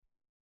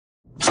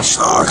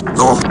They're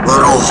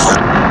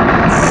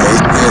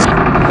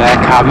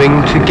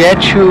coming to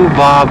get you,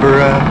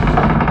 Barbara.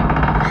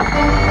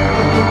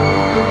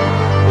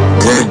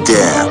 Dead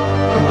Dad,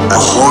 a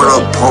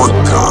horror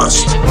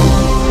podcast.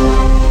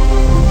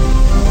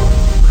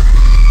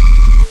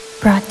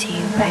 Brought to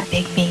you by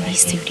Big Baby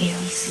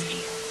Studios.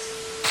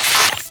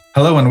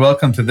 Hello and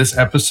welcome to this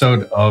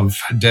episode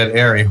of Dead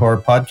Air, a horror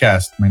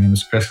podcast. My name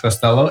is Chris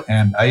Costello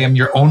and I am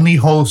your only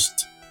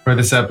host for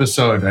this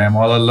episode. I am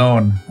all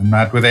alone. I'm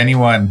not with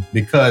anyone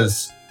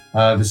because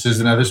this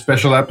is another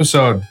special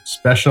episode.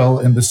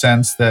 Special in the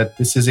sense that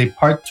this is a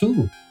part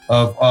 2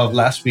 of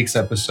last week's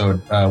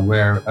episode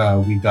where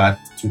we got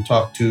to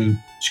talk to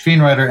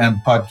screenwriter and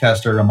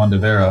podcaster Ramon de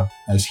Vera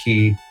as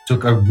he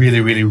took a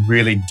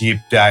really deep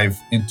dive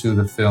into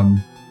the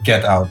film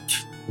Get Out.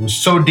 It was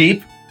so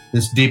deep,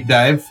 this deep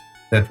dive,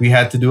 that we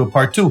had to do a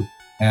part 2.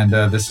 And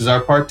this is our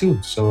part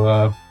 2.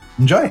 So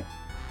enjoy.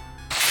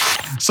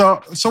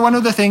 So one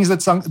of the things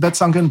that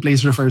Sunken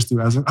Place refers to,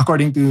 as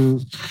according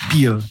to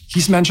Peele,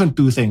 he's mentioned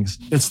 2 things.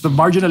 It's the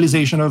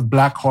marginalization of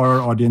black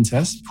horror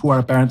audiences who are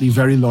apparently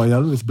very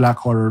loyal with black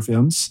horror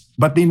films,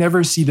 but they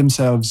never see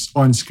themselves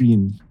on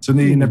screen. So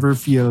they never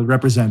feel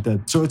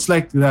represented. So it's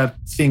like that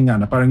thing,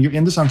 parang you're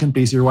in the Sunken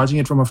Place, you're watching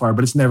it from afar,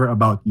 but it's never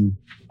about you.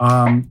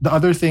 The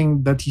other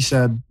thing that he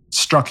said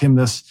struck him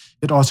this,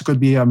 it also could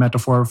be a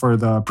metaphor for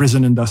the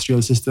prison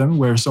industrial system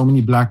where so many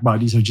black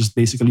bodies are just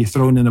basically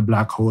thrown in a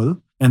black hole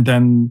and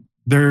then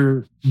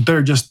they're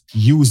just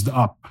used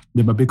up,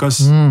 diba?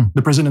 Because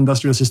the prison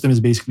industrial system is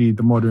basically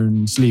the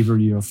modern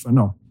slavery of,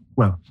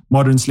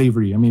 modern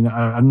slavery. I mean,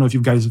 I don't know if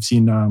you guys have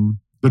seen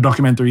the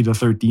documentary The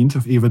 13th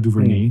of Ava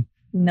DuVernay.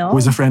 No. Who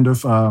is a friend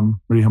of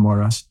Maria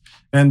Moras.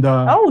 And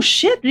oh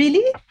shit,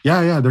 really?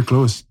 Yeah, they're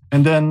close.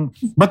 And then,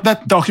 but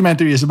that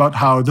documentary is about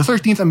how the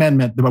 13th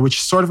Amendment,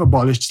 which sort of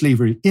abolished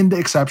slavery in the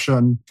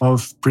exception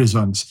of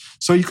prisons.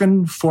 So you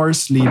can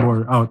force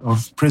labor out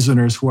of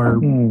prisoners who are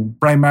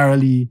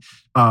primarily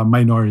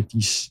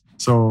minorities.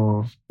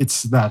 So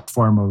it's that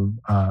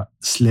form of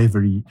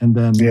slavery. And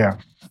then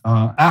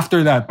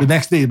after that, the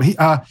next day,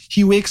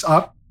 he wakes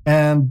up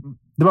and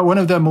one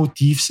of the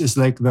motifs is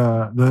like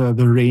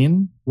the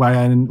rain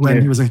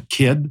when he was a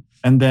kid.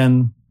 And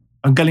then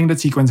ang galing that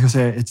sequence kasi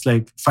it's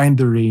like find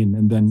the rain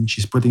and then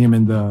she's putting him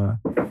in the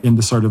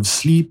sort of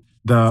sleep.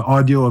 The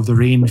audio of the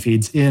rain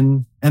fades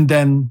in and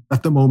then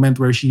at the moment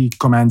where she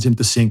commands him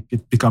to sink,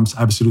 it becomes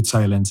absolute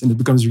silence and it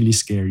becomes really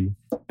scary.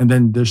 And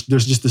then there's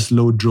just this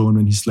low drone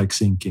when he's like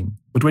sinking.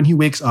 But when he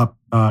wakes up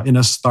in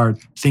a start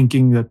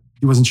thinking that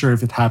he wasn't sure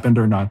if it happened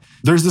or not,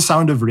 there's the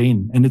sound of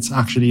rain and it's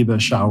actually the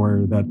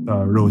shower that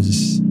Rose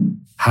is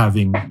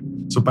having.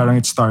 So parang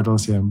it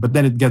startles him. But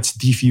then it gets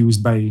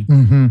defused by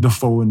the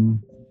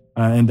phone.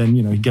 And then,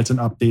 he gets an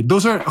update.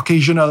 Those are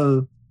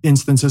occasional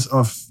instances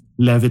of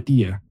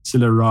levity.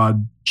 Sila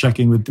Rod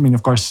checking with,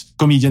 of course,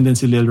 comedian din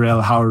si Lil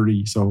Rel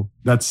Howery. So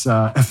that's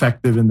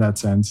effective in that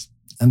sense.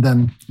 And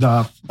then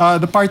the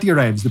party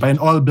arrives in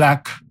all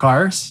black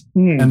cars.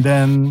 And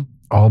then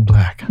all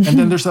black. And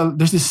then there's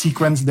this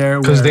sequence there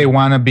because they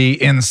want to be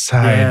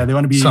inside. Yeah, they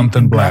want to be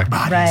something black.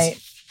 Right.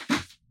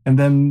 And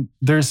then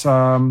there's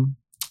a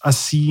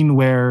scene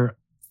where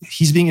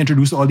he's being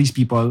introduced to all these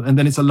people, and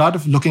then it's a lot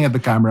of looking at the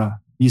camera.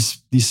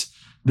 This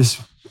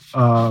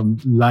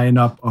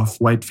lineup of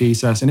white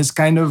faces, and it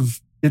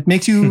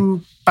makes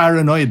you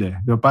paranoid.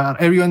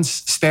 Everyone's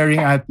staring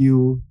at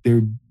you.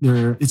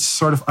 It's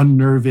sort of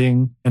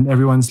unnerving, and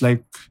everyone's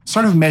like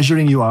sort of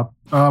measuring you up.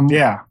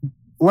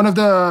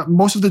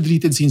 Most of the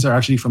deleted scenes are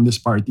actually from this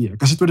party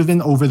because it would have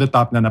been over the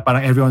top na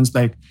parang everyone's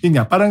like,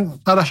 parang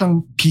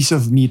siyang piece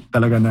of meat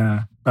talaga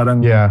na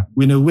parang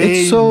win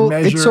away.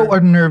 It's so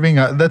unnerving.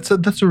 That's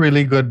a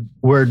really good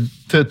word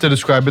to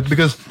describe it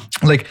because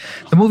like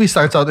the movie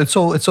starts out, it's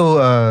so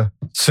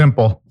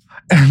simple.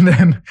 And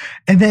then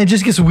it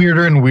just gets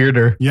weirder and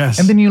weirder. Yes.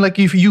 And then you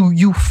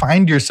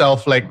find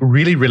yourself like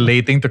really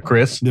relating to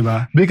Chris.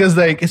 Diba? Because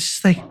like it's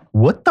just like,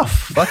 what the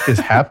fuck is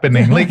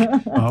happening? Like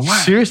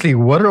seriously,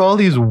 what are all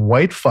these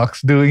white fucks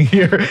doing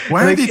here?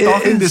 Why are they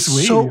talking this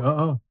way?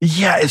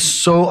 Yeah, it's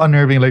so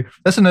unnerving. Like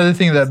that's another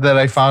thing that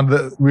I found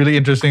really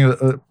interesting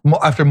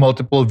after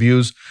multiple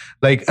views.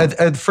 Like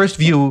at first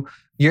view,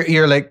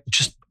 you're like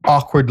just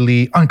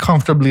awkwardly,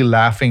 uncomfortably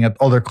laughing at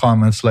other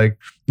comments. Like,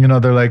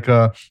 they're like,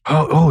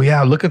 oh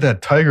yeah, look at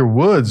that Tiger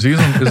Woods.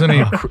 Isn't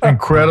he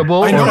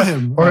incredible? I know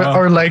him.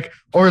 Or like,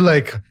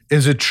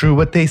 is it true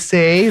what they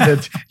say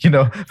that,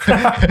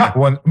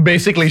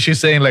 basically she's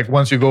saying like,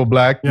 once you go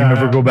black, you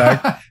never go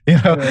back,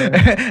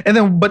 and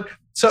then, but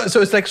so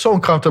it's like so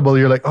uncomfortable.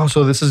 You're like, oh,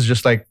 so this is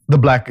just like the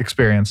black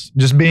experience,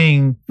 just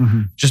being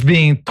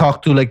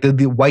talked to, like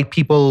the white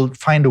people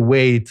find a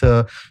way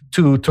to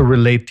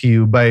relate to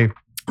you by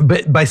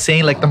by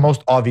saying like the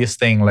most obvious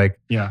thing, like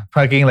Yeah.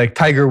 fucking like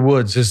Tiger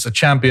Woods is a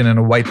champion in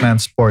a white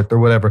man's sport or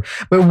whatever.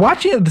 But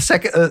watching it the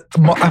second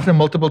after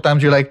multiple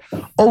times, you're like,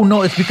 oh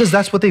no, it's because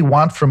that's what they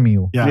want from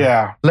you. Yeah.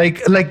 Yeah.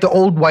 Like the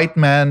old white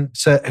man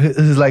said,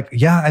 is like,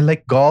 yeah, I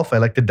like golf. I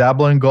like to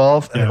dabble in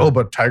golf. And, Yeah. oh,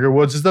 but Tiger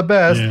Woods is the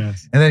best.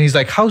 Yes. And then he's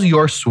like, how's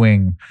your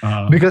swing?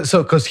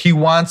 Because he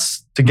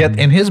wants to get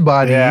in his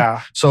body.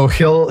 Yeah. So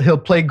he'll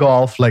play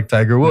golf like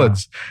Tiger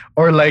Woods.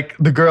 Or like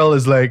the girl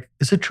is like,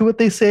 is it true what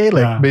they say?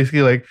 Like Yeah.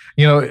 basically like,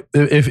 you know,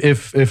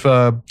 if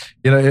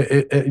you know,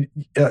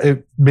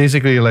 it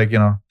basically like, you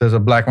know, there's a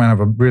black man have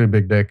a really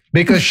big dick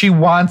because she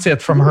wants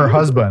it from her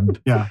husband.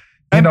 Yeah.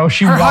 You know,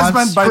 she Her wants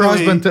husband, by her the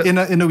husband way,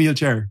 to in a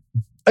wheelchair.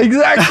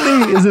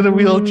 exactly is in a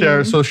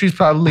wheelchair, so she's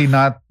probably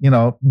not, you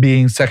know,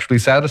 being sexually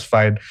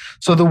satisfied.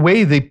 So the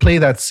way they play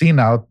that scene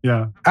out,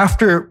 Yeah.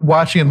 after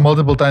watching it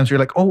multiple times, you're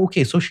like, oh,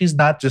 okay, so she's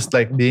not just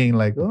like being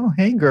like, oh,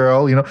 hey,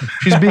 girl, you know,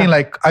 she's being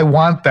like, I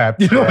want that.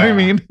 You know what I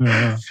mean?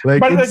 Yeah. Like,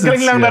 But it's-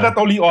 galing lang na yeah. that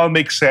only all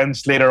makes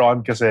sense later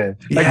on kasi.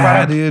 Like, Yeah,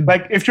 parang, dude.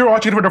 like if you're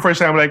watching it for the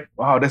first time, like,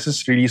 wow, this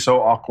is really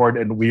so awkward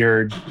and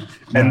weird.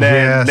 And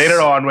then Yes.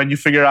 later on, when you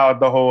figure out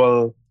the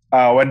whole,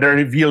 when the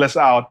reveal is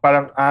out,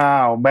 parang,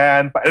 oh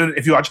man.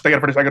 If you watch it again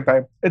for the second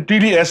time, it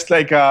really is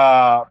like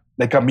a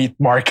meat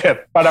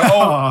market. Parang,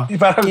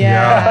 parang,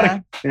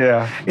 Yeah.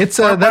 yeah. It's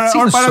Or that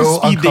scene is parang so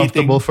speed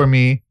uncomfortable dating. for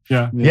me.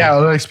 Yeah. Yeah,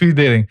 like speed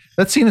dating.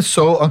 That scene is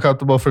so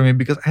uncomfortable for me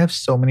because I have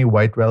so many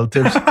white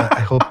relatives.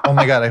 I hope, oh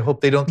my God, I hope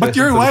they don't But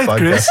listen you're to white, the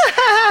Chris.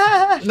 podcast.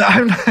 No,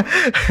 I'm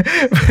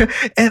not.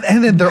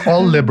 and then they're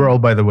all liberal,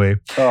 by the way.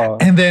 Oh.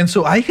 And then,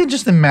 so I can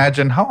just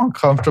imagine how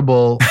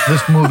uncomfortable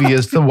this movie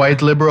is to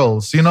white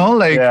liberals, you know?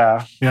 Like,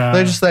 Yeah. Yeah.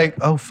 they're just like,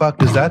 oh,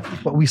 fuck, is that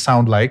what we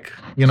sound like?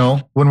 You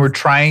know, when we're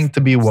trying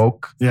to be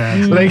woke?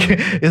 Yeah. Like,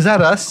 is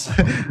that us?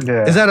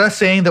 Yeah. Is that us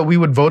saying that we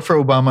would vote for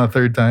Obama a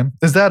third time?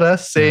 Is that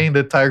us saying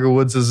that Tiger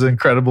Woods is an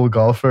incredible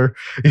golfer?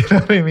 You know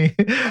what I mean?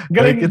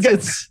 Like,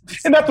 it's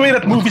in that way,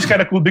 that movie's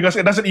kind of cool because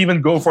it doesn't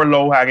even go for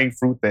low-hanging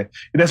fruit. Eh.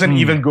 It doesn't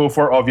even go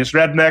for obvious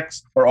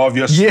rednecks or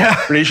obvious Yeah.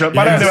 racial.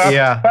 Parang, Yes. di ba?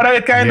 Yeah. Parang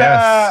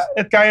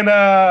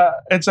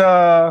it's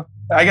a,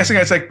 I guess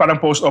it's like parang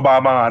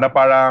post-Obama na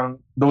parang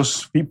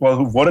those people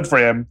who voted for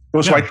him,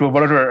 those white people who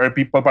voted for him, are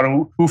people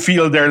parang who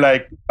feel they're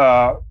like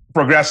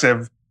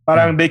progressive.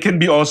 Parang they can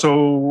be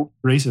also,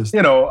 Racist.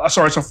 you know, a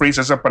source of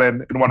racism pa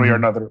rin in one way or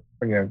another.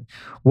 Again.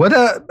 what,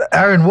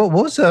 Aaron, what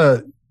was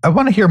I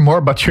want to hear more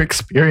about your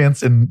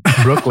experience in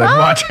Brooklyn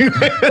watching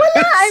this.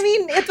 I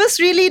mean, it was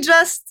really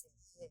just.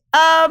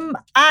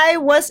 I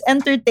was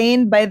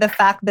entertained by the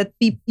fact that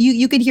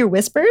you could hear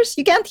whispers.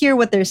 You can't hear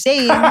what they're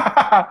saying,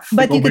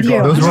 but you could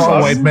hear. Those This were is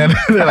all us. white men.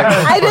 They're like,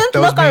 oh, I fuck, didn't that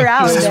was look me.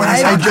 around. This is what I I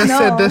I don't just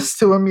said know. this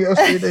to him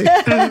yesterday.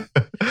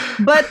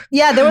 But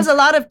yeah, there was a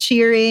lot of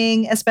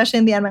cheering, especially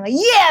in the end. I'm like,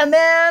 yeah,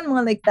 man,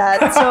 more like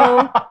that.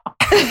 So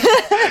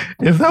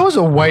If that was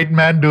a white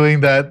man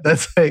doing that,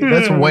 that's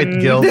white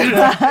guilt.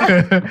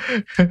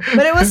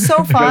 but it was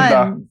so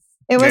fun.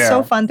 It was so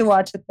Yeah. fun to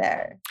watch it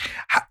there.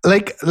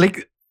 like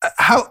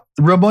how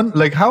Ramon,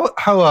 like how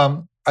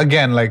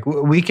again, like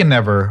we can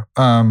never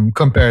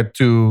compare it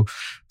to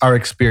our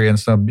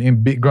experience of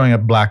growing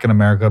up black in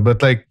America,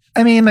 but like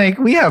I mean, like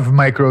we have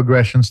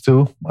microaggressions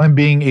too. I'm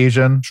being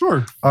Asian.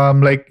 Sure.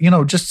 Like, you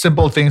know, just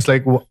simple things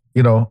like,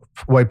 you know,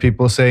 white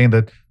people saying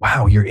that,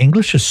 wow, your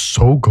English is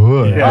so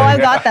good. Yeah. Oh, I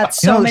got that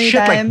You so know, many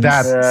shit like times.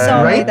 that.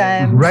 So many right?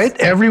 times. Right?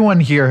 Everyone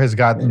here has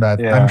gotten that,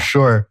 Yeah. I'm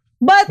sure.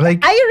 But Like-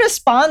 I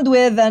respond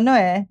with,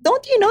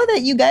 don't you know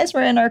that you guys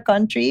were in our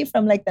country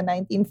from like the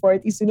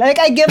 1940s? Like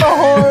I give a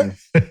whole,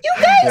 you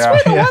guys Yeah.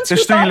 were the Yeah. ones who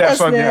History taught us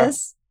lesson, yeah.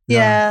 this.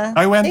 Yeah.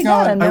 I went They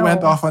gotta know.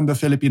 off on the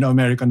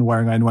Filipino-American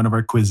War nga in one of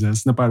our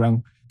quizzes na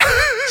parang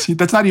see,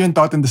 that's not even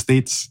taught in the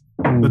States.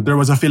 That there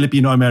was a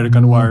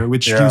Filipino-American War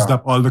which Yeah. used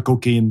up all the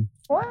cocaine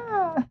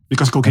Wow.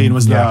 because cocaine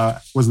was Yeah.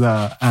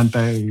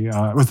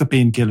 the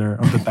painkiller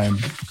of the time.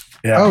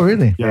 Yeah. Oh,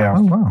 really? Yeah.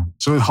 Oh, wow.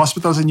 So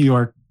hospitals in New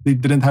York, they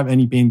didn't have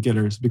any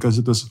painkillers because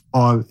it was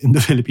all in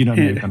the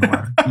Filipino-American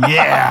War.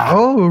 Yeah.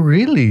 Oh,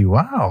 really?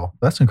 Wow.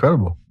 That's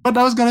incredible. But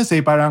I was gonna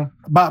say, parang,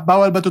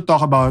 bawal ba to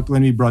talk about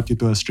when we brought you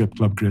to a strip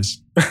club, Chris?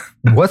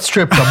 What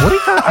strip club? What are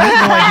you talking? I have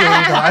no idea what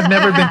you're talking. I've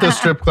never been to a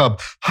strip club.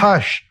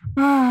 Hush.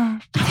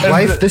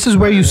 Wife, this is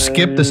where you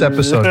skip this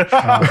episode.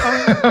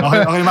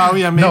 Okay,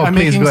 Maui, I'm No, please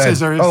making go ahead.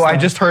 scissors. Oh, I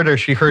just heard her.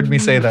 She heard me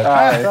say that.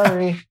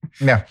 Sorry.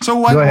 Yeah. So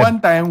Go ahead.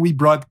 one time we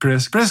brought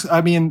Chris. Chris,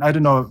 I mean, I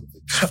don't know.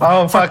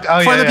 Oh, fuck.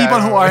 Oh, For yeah, the people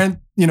yeah. who aren't,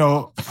 you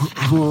know,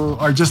 who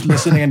are just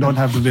listening and don't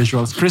have the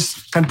visuals,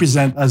 Chris can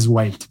present as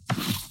white.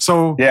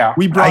 So Yeah.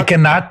 we brought I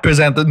cannot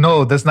present it.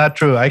 No, that's not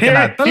true. I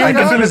cannot. here I in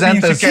the can present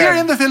Philippines, this. you here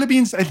in the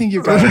Philippines, I think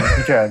you can.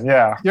 You can,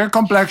 yeah. Your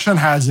complexion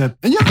has it.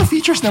 And you have the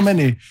features naman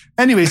eh.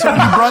 Anyway, so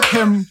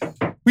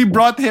we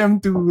brought him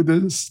to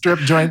the strip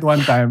joint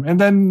one time. And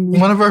then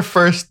One of our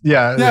first,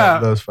 yeah,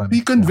 that was funny.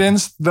 we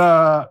convinced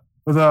the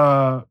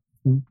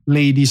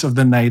ladies of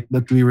the night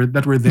that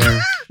were there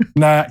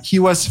na he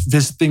was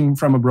visiting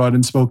from abroad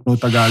and spoke no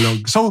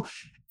Tagalog. So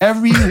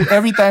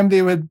every time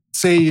they would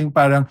say yung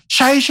parang,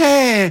 shy siya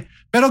eh,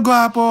 pero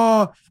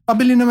gwapo,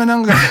 pabili naman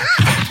ng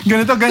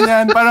ganito,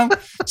 ganyan. Parang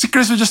si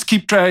Chris would just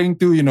keep trying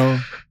to,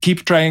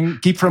 keep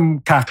from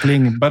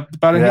cackling. But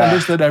parang he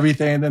understood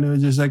everything. And then he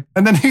was just like,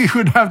 and then he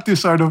would have to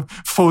sort of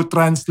faux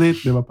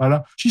translate, di ba?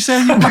 Parang, she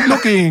said, you're not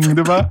looking,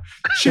 di ba?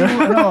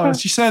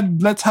 She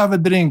said, let's have a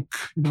drink,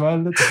 di ba?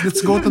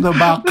 Let's go to the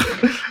back.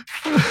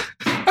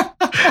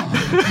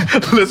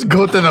 Let's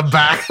go to the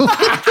back.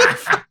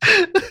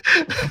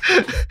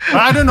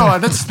 I don't know.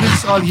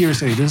 That's all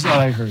hearsay. This is all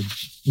I heard.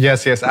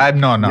 Yes.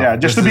 No. Yeah,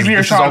 just to be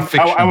clear, Sean,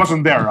 I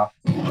wasn't there.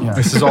 Yeah.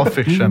 This is all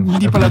fiction.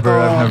 Hindi I've pala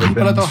never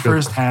been to to-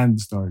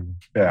 first-hand story.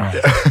 Yeah.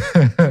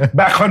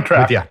 Back on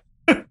track. But yeah.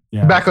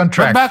 Yeah. Back on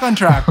track. But back on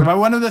track. Diba?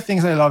 One of the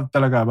things I love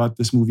talaga about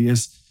this movie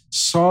is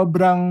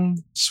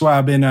sobrang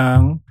swabe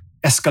ng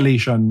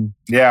escalation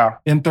Yeah.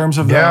 in terms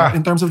of Yeah.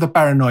 the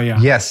paranoia.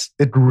 Yes,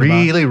 it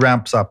really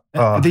ramps up.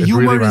 The It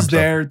humor really is ramps up.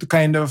 there to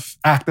kind of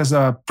act as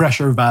a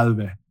pressure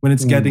valve when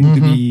it's getting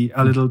to be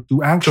a little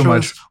too anxious.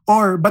 much.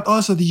 But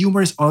also the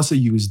humor is also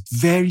used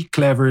very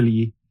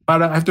cleverly. I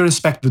have to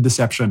respect the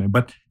deception,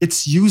 but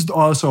it's used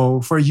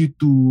also for you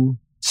to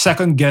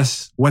second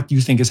guess what you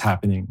think is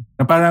happening.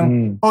 Na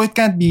parang, it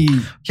can't be.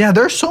 Yeah,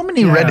 there's so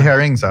many Yeah. red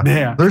herrings.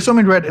 Yeah. There's so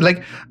many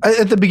like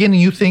at the beginning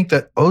you think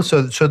that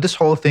so this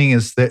whole thing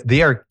is that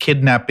they are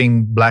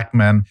kidnapping black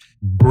men,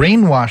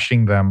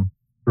 brainwashing them,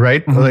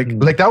 right?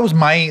 Mhm. Like that was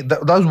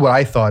that was what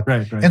I thought.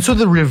 Right. And so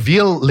the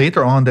reveal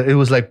later on that it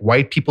was like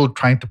white people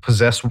trying to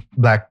possess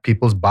black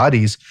people's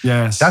bodies.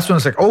 Yes. That's when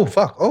it's like, oh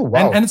fuck, oh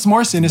wow. And it's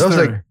more sinister. That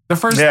was like- the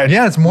first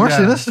yeah, it's more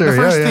Yeah. sinister.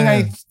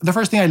 The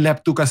first thing I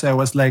leapt to kasi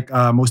was like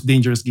most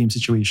dangerous game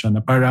situation.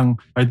 Na parang,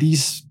 are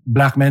these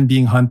black men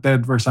being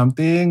hunted for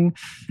something?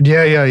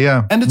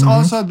 Yeah. And it's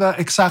also the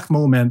exact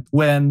moment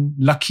when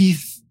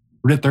Lakeith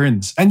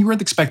returns. And you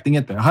weren't expecting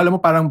it. Akala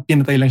mo parang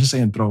pinatay lang siya sa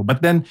intro.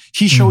 But then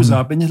he shows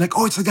up and you're like,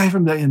 oh, it's the guy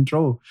from the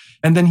intro.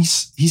 And then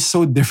he's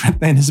so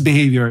different in his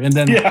behavior. And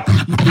then,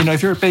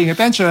 if you're paying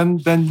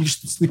attention, then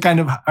you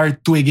kind of are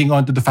twigging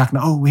onto the fact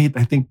na, oh, wait,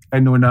 I think I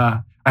know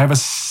na. I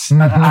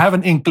have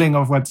an inkling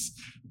of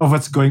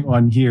what's going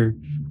on here.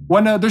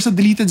 There's a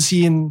deleted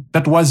scene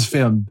that was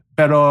filmed,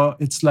 pero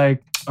it's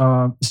like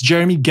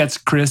Jeremy gets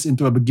Chris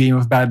into a game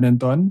of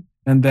badminton,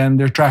 and then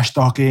they're trash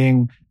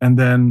talking, and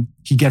then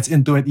he gets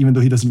into it even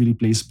though he doesn't really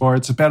play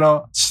sports.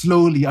 Pero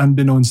slowly,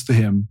 unbeknownst to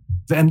him,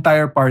 the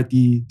entire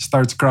party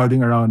starts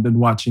crowding around and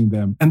watching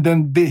them. And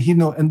then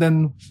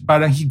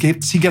parang he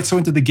gets so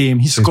into the game,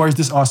 he scores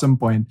this awesome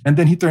point, and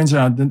then he turns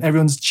around and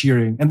everyone's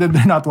cheering, and then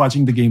they're not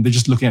watching the game, they're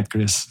just looking at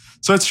Chris.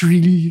 So it's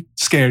really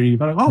scary.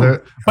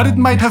 But it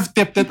might have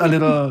tipped it a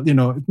little,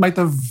 it might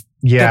have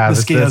tipped the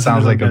scales that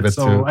sounds a like little a bit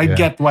so too. I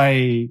get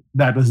why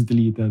that was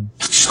deleted.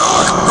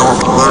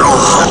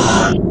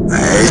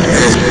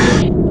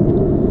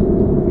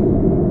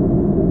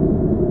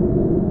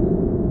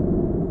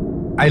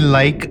 I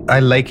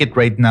like it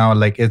right now.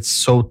 Like it's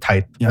so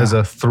tight as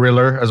a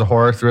thriller, as a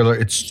horror thriller.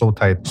 It's so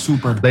tight.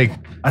 Super. Like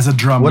as a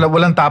drum.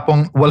 walang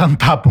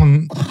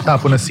tapon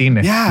na scene.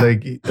 Yeah.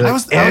 Like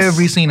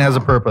every scene has a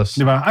purpose.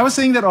 Diba? I was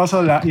saying that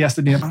also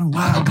yesterday. Parang,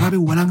 wow,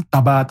 grabe, walang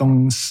taba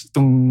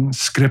tong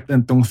script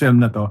and tong film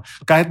na to.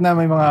 Kahit na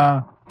may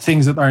mga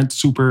things that aren't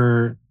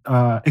super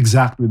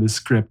exact with the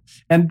script.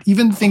 And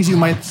even things you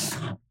might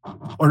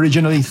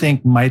originally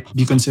think might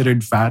be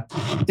considered fat,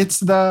 it's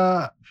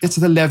the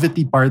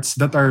levity parts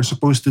that are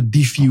supposed to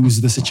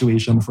diffuse the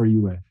situation for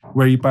you.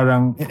 Where you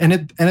parang, and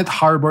it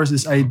harbors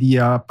this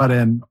idea pa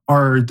rin,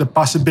 or the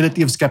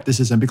possibility of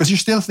skepticism, because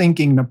you're still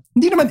thinking na,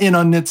 hindi naman in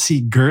on it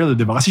si girl,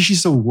 diba? Kasi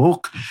she's so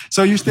woke.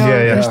 So you're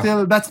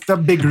still, that's the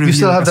big reveal. You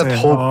still have that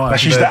hope that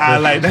she's the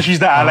ally. That she's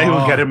the ally who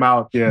will get him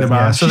out. Yeah.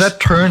 Diba? So that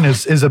turn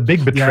is a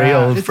big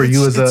betrayal for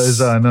you as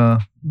an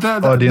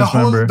audience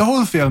member. The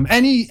whole film,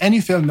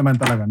 any film naman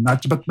talaga,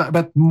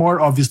 but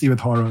more obviously with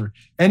horror.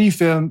 Any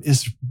film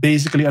is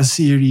basically a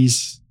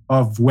series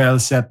of well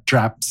set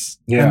traps.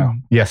 Yeah.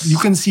 And Yes. you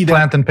can see that.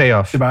 Plant and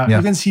payoff. Diba? Yeah.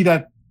 You can see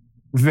that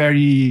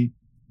very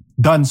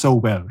done so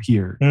well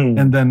here.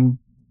 And then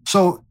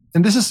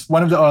and this is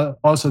one of the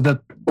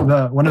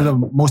one of the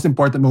most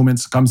important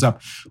moments comes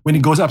up when he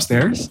goes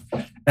upstairs,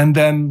 and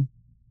then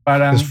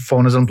parang His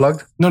phone is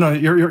unplugged. no,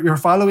 you're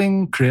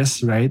following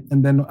Chris, right?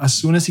 And then as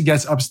soon as he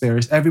gets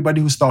upstairs, everybody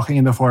who's talking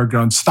in the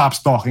foreground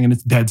stops talking and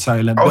it's dead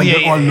silent. Oh, Then yeah,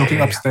 they're all yeah, looking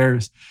yeah.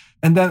 upstairs.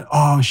 And then,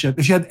 oh shit,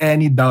 if you had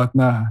any doubt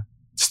na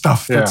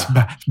stuff that's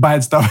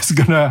bad stuff is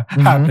gonna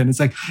happen, it's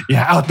like,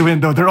 out the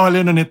window. They're all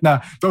in on it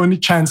now. The only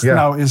chance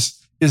now is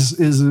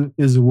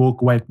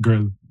woke white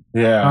girl.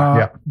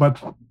 But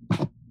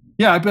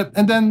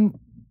and then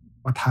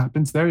what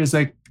happens there is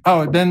like,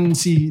 then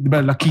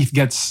Lakeith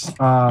gets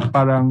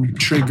parang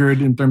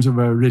triggered in terms of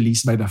a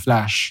release by the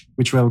Flash,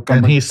 which will come.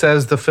 And he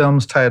says the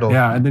film's title.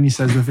 Yeah, and then he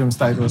says the film's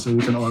title, so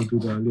we can all do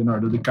the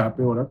Leonardo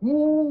DiCaprio. Like,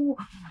 ooh.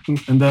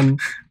 And then,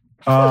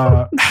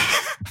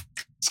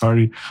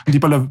 sorry, hindi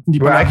pala.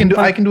 I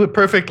can do it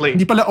perfectly.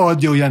 Hindi pala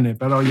audio yan eh.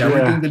 Pero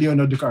we're doing the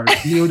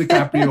Leo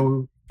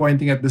DiCaprio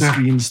pointing at the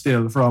screen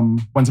still from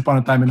Once Upon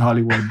a Time in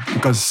Hollywood,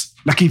 because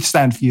Lakeith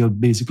Stanfield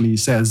basically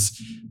says,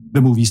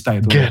 the movie's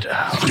title. Get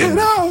out.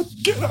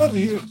 Get out of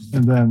here.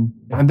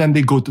 And then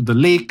they go to the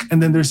lake,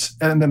 and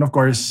then of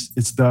course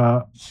it's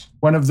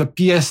one of the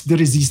pièces de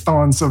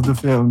résistance of the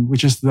film,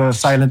 which is the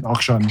silent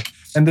auction.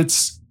 And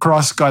it's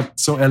cross-cut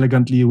so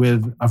elegantly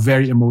with a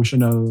very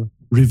emotional,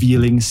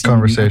 revealing scene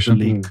Conversation. at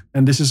the lake.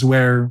 And this is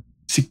where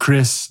si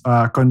Chris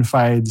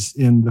confides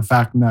in the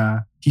fact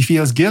na he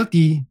feels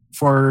guilty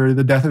for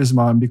the death of his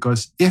mom,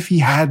 because if he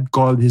had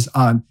called his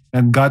aunt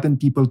and gotten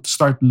people to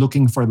start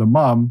looking for the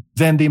mom,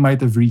 then they might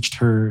have reached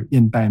her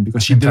in time,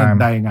 because she didn't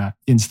die nga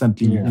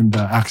instantly in the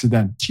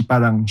accident. She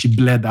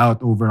bled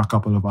out over a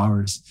couple of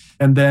hours.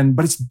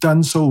 But it's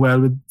done so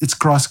well. It's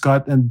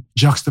cross-cut and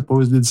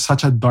juxtaposed with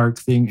such a dark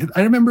thing.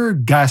 I remember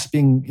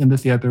gasping in the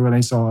theater when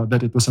I saw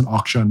that it was an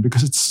auction,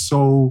 because it's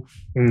so,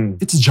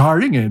 it's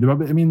jarring.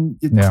 Diba? I mean,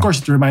 of course,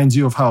 it reminds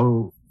you of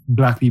how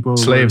Black people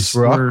slaves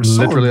were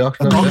sold literally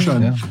at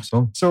auction. Yeah.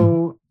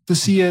 So to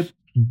see it,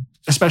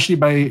 especially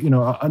by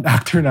an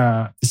actor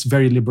na is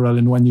very liberal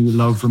and one you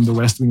love from The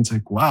West Wing, it's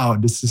like, wow,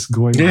 this is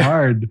going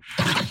hard.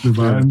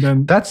 And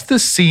then that's the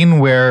scene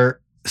where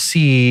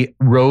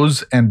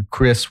Rose and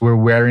Chris were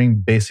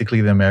wearing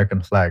basically the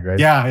American flag, right?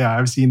 Yeah,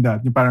 I've seen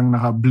that. Yung parang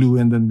naka blue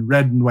and then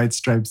red and white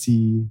stripes.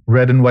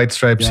 Red and white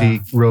stripes,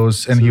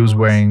 Rose, and he was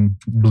wearing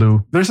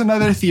blue. There's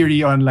another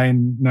theory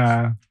online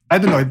na, I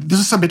don't know, this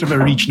is a bit of a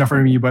reach na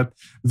for me, but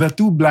the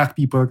two Black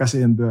people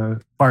kasi in the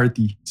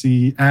party,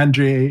 si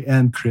Andre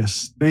and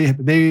Chris,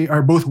 they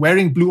are both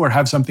wearing blue or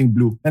have something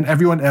blue, and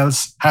everyone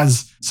else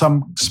has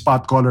some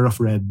spot color of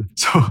red.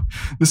 So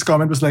this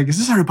comment was like, is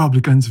this a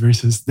Republicans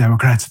versus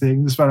Democrats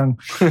thing? This parang,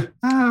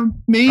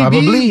 maybe.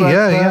 Probably, but,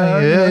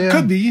 yeah.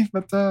 Could be,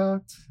 but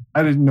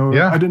I didn't know.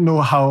 Yeah. I didn't know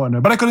how.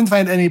 But I couldn't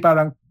find any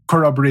parang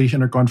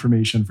corroboration or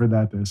confirmation for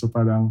that. So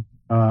parang,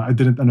 I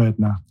didn't know it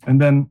na. And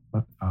then,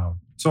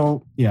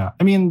 so yeah,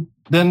 I mean,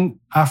 then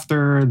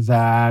after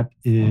that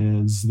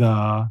is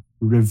the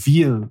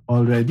reveal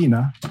already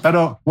na.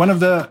 Pero one of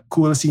the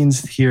cool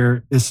scenes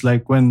here is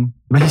like when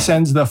he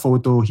sends the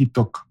photo he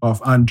took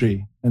of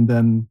Andre, and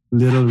then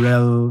Little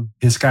Rel,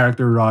 his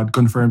character Rod,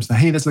 confirms that,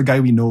 hey, that's the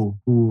guy we know.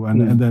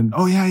 And then,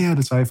 oh yeah,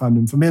 that's why I found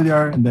him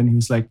familiar. And then he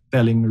was like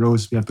telling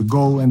Rose we have to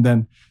go. And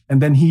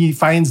then he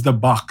finds the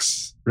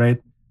box,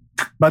 right?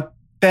 But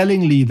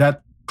tellingly,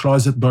 that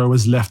closet door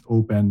was left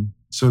open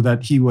so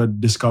that he would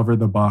discover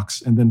the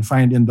box and then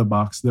find in the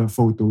box the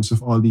photos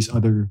of all these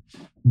other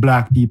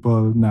Black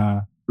people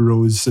na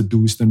Rose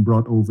seduced and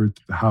brought over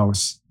to the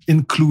house,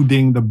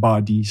 including the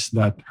bodies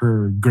that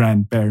her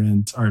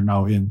grandparents are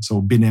now in.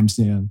 So binems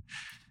niya yan.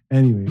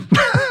 Anyway.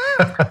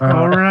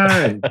 All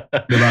right.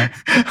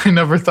 Diba? I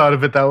never thought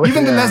of it that way.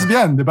 Even the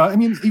lesbian, diba? I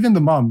mean, even the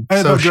mom.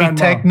 So the she grandma.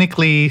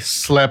 technically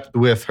slept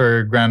with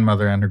her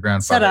grandmother and her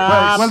grandfather.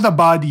 Well, the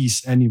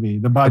bodies anyway.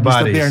 The bodies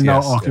that they are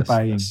now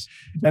occupying. Yes.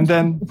 And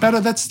then, pero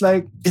that's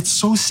like, it's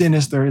so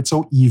sinister, it's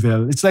so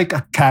evil. It's like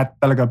a cat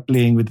talaga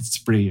playing with its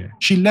prey.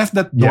 She left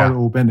that door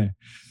open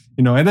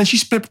and then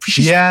she's that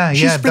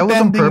was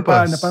on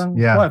purpose. Parang,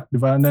 what?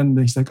 Diba? And then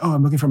he's like, oh,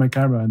 I'm looking for my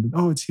camera. And then,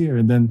 oh, it's here.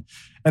 And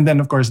then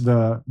of course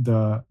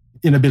the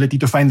inability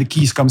to find the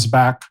keys comes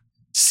back,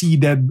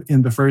 seeded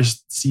in the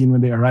first scene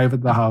when they arrive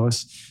at the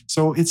house.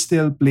 So it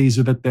still plays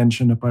with the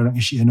tension of parang,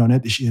 is she in on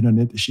it? Is she in on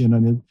it? Is she in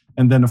on it?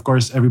 And then of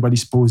course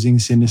everybody's posing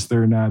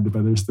sinister na,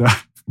 diba?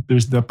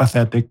 There's the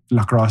pathetic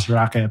lacrosse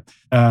racket.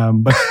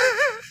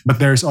 But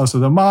there's also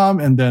the mom,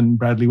 and then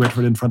Bradley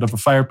Whitford in front of a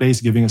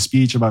fireplace giving a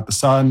speech about the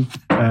son.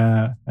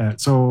 And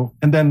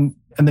then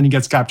he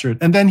gets captured.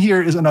 And then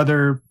here is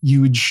another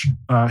huge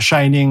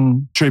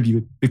shining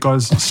tribute,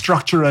 because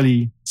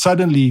structurally,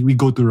 suddenly we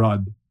go to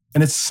Rod.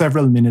 And it's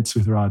several minutes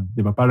with Rod.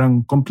 Diba?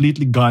 Parang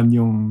completely gone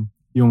yung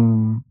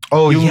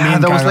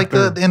that was like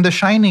in The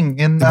Shining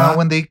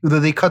when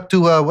they cut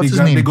to what's his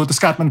name? They go to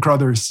Scatman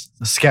Crothers.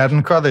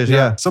 Scatman Crothers,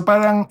 yeah. So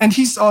parang, and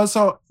he's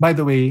also, by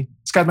the way,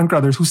 Scatman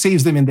Crothers, who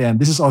saves them in the end.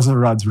 This is also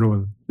Rod's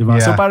role, diba?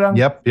 Yeah. So parang,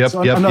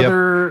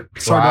 another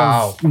sort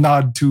of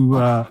nod to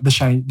the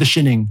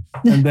Shining,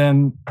 and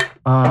then,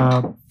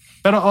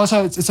 but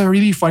also it's a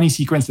really funny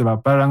sequence,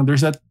 diba? Parang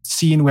there's that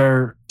scene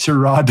where Sir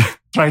Rod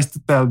tries to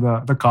tell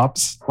the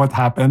cops what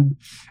happened,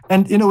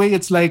 and in a way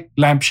it's like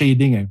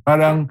lampshading.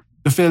 Parang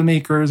the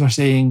filmmakers are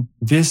saying,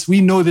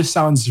 we know this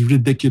sounds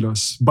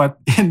ridiculous, but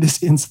in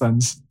this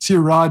instance, si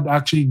Rod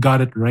actually got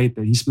it right.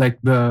 He's like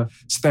the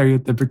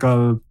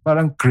stereotypical,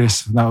 parang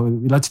Chris. Now,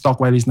 let's talk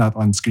while he's not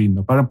on screen.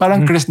 No?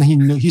 Parang Chris, na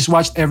he's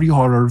watched every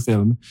horror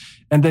film,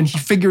 and then he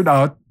figured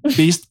out,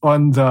 based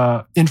on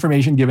the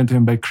information given to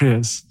him by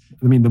Chris,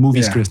 I mean, the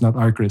movie's Chris, not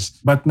our Chris.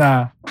 But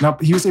now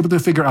he was able to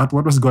figure out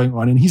what was going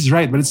on, and he's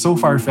right, but it's so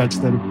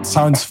far-fetched that it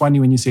sounds funny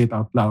when you say it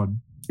out loud.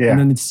 Yeah. And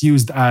then it's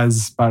used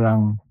as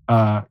parang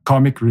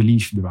comic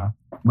relief, diba?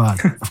 But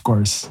of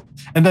course.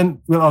 And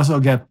then we'll also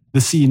get the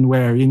scene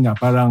where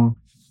parang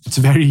it's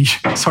very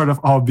sort of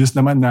obvious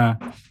naman na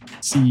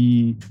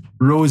si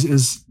Rose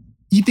is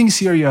eating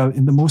cereal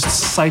in the most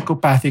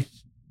psychopathic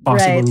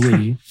possible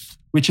way,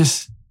 which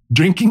is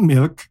drinking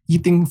milk,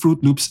 eating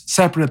Fruit Loops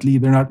separately.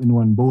 They're not in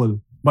one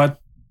bowl. But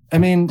I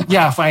mean,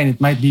 yeah, fine.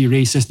 It might be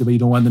racist, but you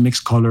don't want to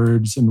mix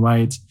colors and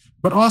whites.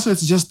 But also,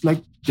 it's just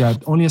like,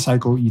 only a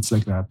psycho eats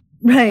like that.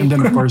 Right. And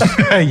then, of course,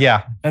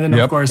 Yeah. and then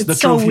Yep. of course, the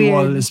It's so trophy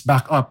wall weird. is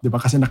back up,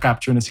 diba? Kasi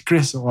na-capture na si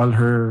Chris, so all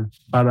her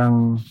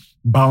parang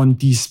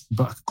bounties,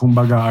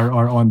 kumbaga,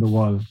 are on the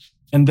wall.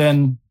 And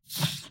then,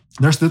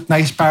 there's that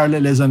nice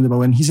parallelism, diba?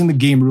 When he's in the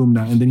game room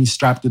na, and then he's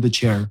strapped to the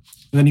chair.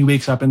 And then he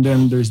wakes up, and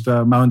then there's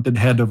the mounted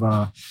head of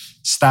a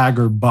stag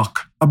or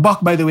buck. A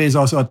buck, by the way, is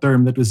also a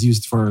term that was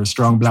used for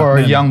strong black For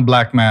men. a young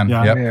black man.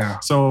 Yeah. Yep. Yeah.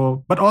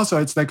 So, but also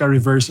it's like a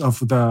reverse of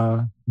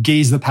the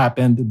gaze that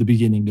happened at the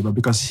beginning, diba?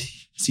 Because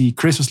see,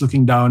 Chris was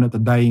looking down at a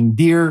dying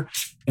deer,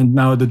 and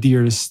now the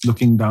deer is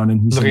looking down,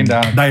 and he's Looking in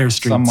down dire at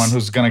straits. someone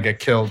who's gonna get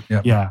killed.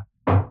 Yeah. Yeah.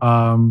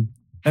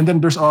 And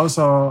then there's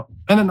also,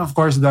 and then of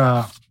course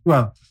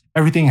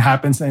everything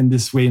happens in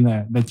this way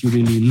that you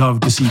really love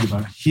to see,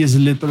 diba? He is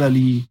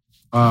literally,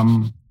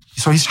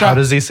 so he's strapped. How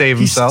does he save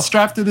He's himself?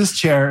 strapped to this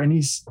chair,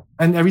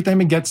 and every time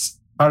he gets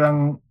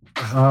parang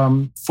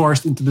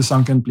forced into the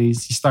sunken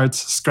place, he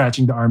starts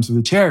scratching the arms of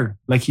the chair,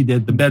 like he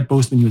did the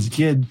bedpost when he was a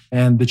kid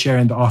and the chair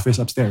in the office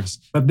upstairs.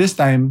 But this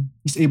time,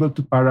 he's able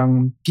to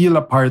parang peel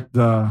apart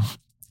the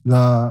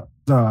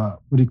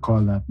what do you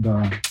call that?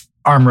 The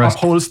Armrest.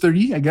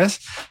 upholstery, I guess,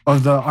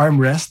 of the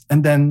armrest,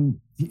 and then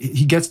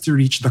he gets to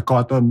reach the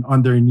cotton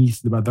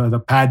underneath the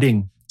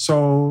padding.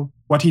 So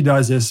what he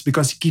does is,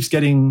 because he keeps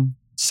getting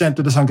sent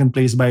to the sunken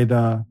place by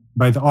the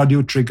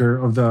audio trigger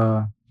of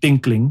the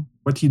tinkling,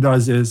 what he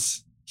does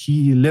is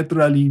he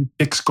literally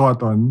picks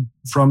cotton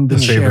from the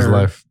To save his chair,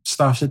 life.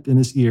 stuffs it in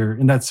his ear,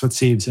 and that's what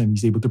saves him.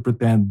 He's able to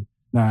pretend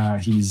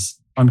he's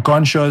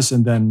unconscious,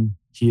 and then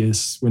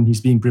when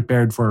he's being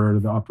prepared for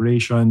the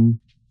operation,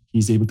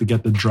 he's able to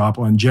get the drop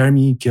on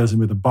Jeremy, kills him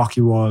with a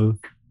buckyball.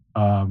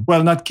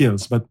 Well, not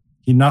kills, but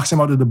he knocks him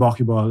out with the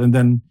buckyball, and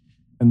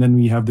then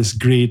we have this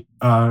great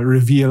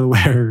reveal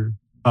where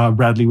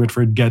Bradley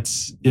Whitford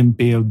gets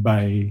impaled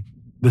by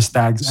the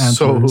stag's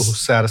So antlers.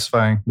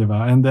 satisfying.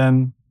 Diba? And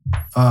then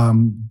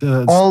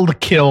All the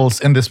kills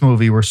in this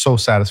movie were so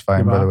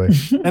satisfying, by the way.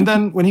 and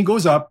then when he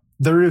goes up,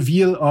 the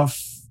reveal of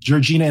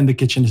Georgina in the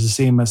kitchen is the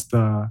same as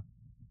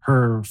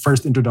her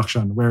first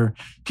introduction, where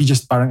he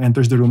just parang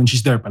enters the room and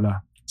she's there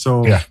pala.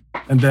 So Yeah.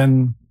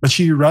 but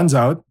she runs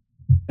out,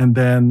 and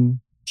then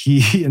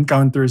he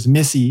encounters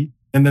Missy,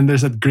 and then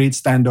there's that great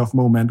standoff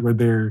moment where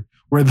the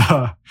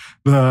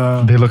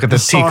They look at the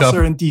teacup.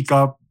 saucer and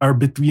teacup are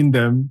between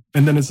them,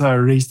 and then it's a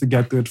race to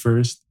get to it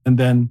first, and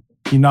then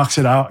he knocks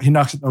it out. He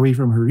knocks it away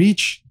from her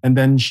reach, and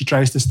then she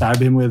tries to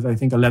stab him with, I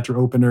think, a letter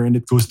opener, and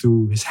it goes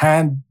to his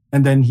hand,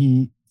 and then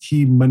he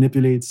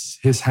manipulates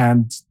his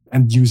hand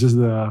and uses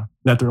the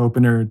letter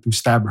opener to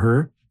stab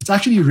her. It's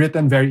actually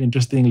written very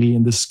interestingly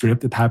in the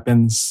script. It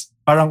happens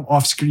parang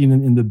off screen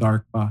and in the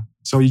dark pa.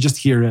 So you just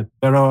hear it.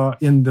 Pero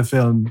in the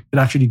film, it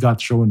actually got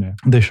shown.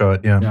 They show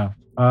it, yeah. Yeah.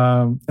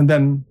 And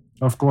then,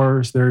 of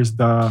course, there's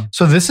the...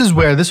 So this is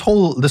where this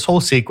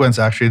whole sequence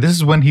actually, this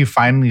is when he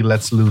finally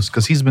lets loose,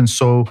 because he's been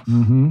so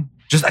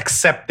just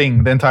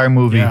accepting the entire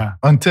movie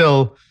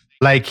until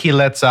like he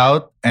lets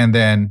out, and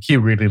then he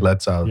really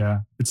lets out.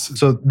 Yeah.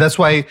 So that's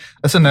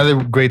another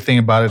great thing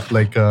about it,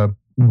 like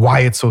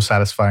why it's so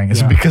satisfying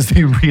is Yeah. because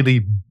they really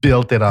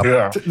built it up.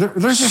 Yeah.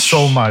 There's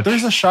So much.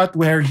 There's a shot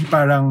where he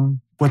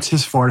parang puts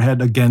his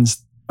forehead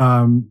against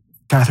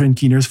Catherine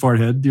Keener's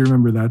forehead. Do you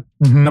remember that?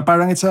 Mhm. Na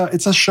parang it's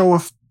a show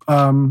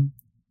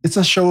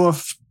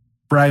of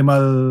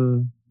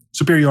primal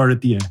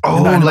superiority. Oh,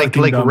 in the animal like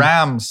kingdom.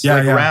 rams. Yeah,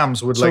 like yeah.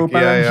 rams would So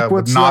parang he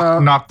puts,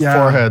 knock yeah.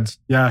 foreheads.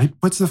 Yeah, he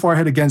puts the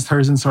forehead against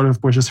hers and sort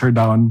of pushes her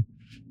down.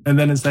 And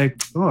then it's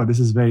like, oh, this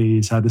is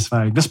very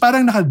satisfying. Just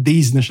parang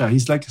naka-dazed na siya.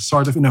 He's like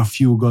sort of in a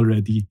fugue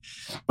already.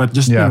 But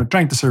just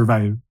trying to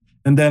survive.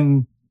 And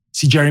then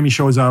si Jeremy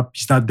shows up.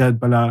 He's not dead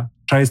pala.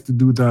 Tries to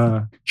do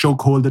the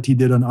chokehold that he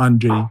did on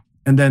Andre.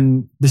 And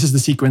then this is the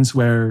sequence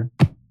where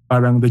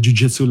parang the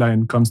jujitsu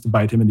line comes to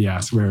bite him in the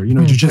ass. Where,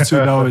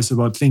 jujitsu now is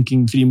about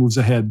thinking 3 moves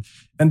ahead.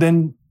 And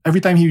then every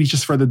time he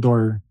reaches for the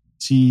door,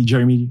 si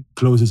Jeremy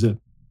closes it.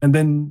 And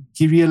then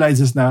he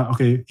realizes now,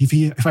 okay,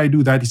 if I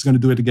do that, he's going to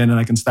do it again and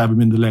I can stab him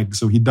in the leg.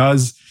 So he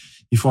does.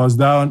 He falls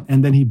down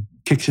and then he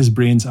kicks his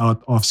brains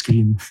out off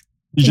screen.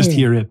 You just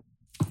hear it.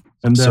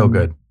 And then, So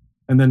good.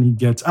 And then he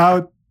gets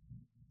out.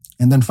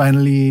 And then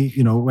finally,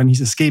 when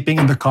he's escaping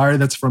in the car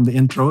that's from the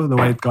intro, the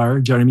white car,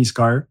 Jeremy's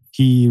car,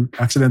 he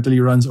accidentally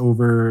runs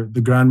over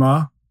the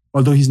grandma.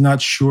 Although he's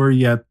not sure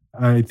yet,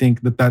 I think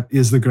that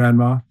is the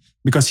grandma.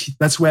 Because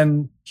that's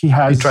when he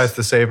tries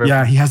to save her.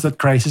 Yeah, he has that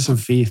crisis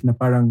of faith na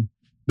parang,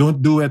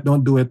 don't do it.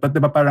 But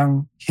diba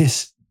parang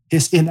his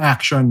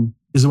inaction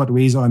is what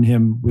weighs on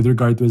him with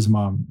regard to his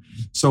mom.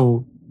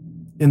 So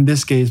in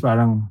this case,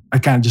 parang I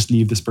can't just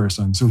leave this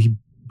person. So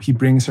he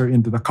brings her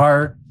into the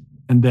car,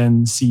 and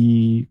then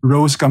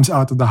Rose comes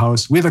out of the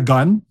house with a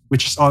gun,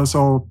 which is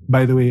also,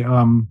 by the way,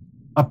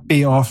 a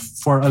payoff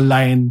for a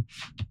line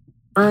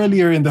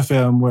earlier in the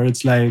film where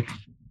it's like,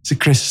 so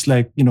Chris is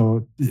like,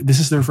 this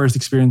is their first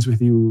experience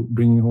with you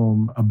bringing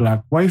home a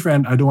black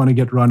boyfriend. I don't want to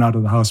get run out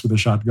of the house with a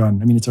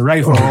shotgun. I mean, it's a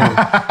rifle,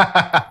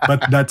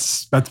 but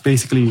that's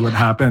basically what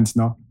happens,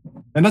 no?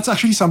 And that's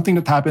actually something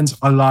that happens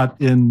a lot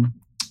in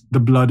the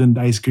Blood and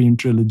Ice Cream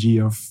trilogy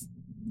of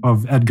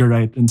Edgar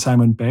Wright and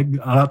Simon Pegg.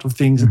 A lot of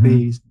things that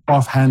they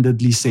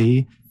offhandedly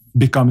say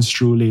becomes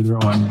true later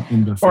on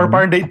in the film. Or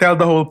parang they tell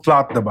the whole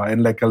plot, diba?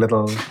 In like a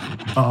little...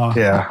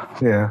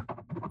 Yeah.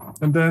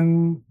 And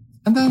then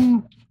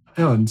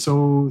yun,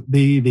 so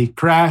they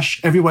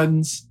crash.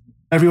 Everyone's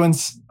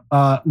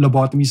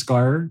lobotomy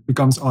scar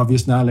becomes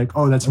obvious now. Like,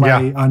 oh, that's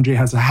why Andre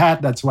has a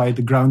hat. That's why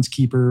the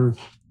groundskeeper,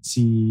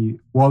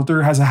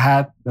 Walter, has a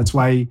hat. That's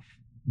why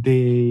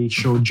they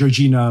show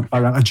Georgina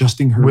parang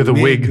adjusting her with a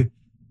wig.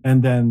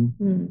 And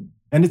then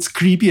and it's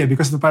creepy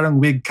because the parang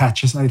wig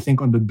catches, I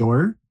think, on the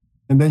door.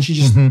 And then she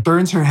just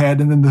turns her head,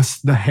 and then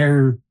the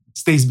hair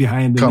stays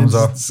behind and comes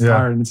then up. the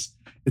scar, and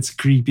it's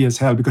creepy as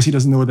hell because he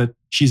doesn't know that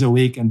she's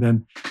awake and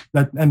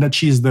that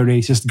she's the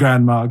racist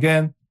grandma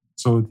again.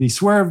 So they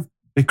swerve,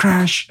 they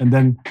crash, and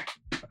then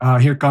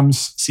here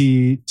comes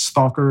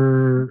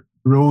Stalker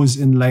Rose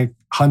in like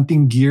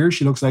hunting gear.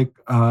 She looks like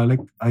I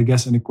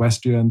guess an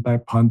equestrian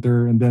type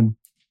hunter, and then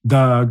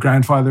the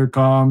grandfather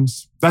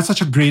comes. That's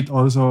such a great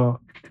also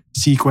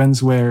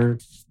sequence where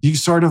you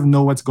sort of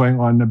know what's going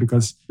on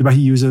because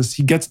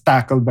he gets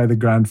tackled by the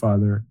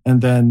grandfather,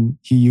 and then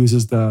he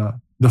uses the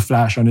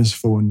flash on his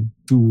phone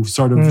to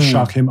sort of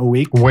shock him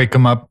awake. Wake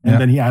him up. And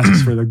then he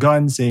asks for the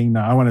gun, saying,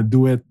 "Nah, I want to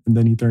do it." And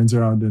then he turns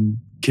around and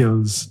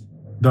kills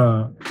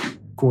the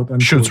quote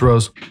unquote shoots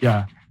Rose.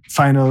 Yeah.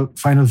 Final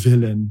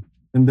villain.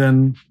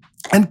 And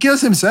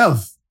kills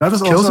himself. That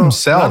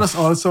was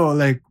also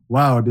like,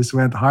 wow, this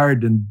went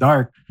hard and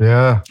dark.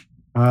 Yeah.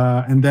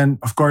 And then,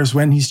 of course,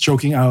 when he's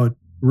choking out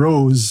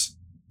Rose,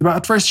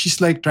 at first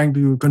she's like trying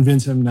to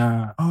convince him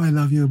na, oh, I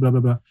love you, blah, blah,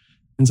 blah.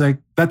 And it's like,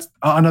 that's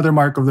another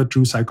mark of the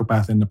true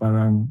psychopath. And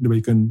parang,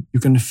 you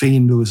can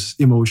feign those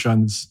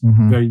emotions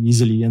very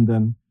easily. And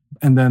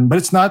then, but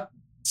it's not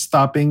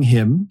stopping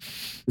him.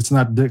 It's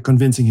not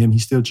convincing him.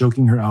 He's still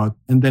choking her out.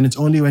 And then it's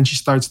only when she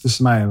starts to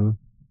smile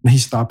he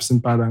stops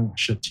and parang,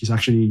 shit, she's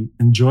actually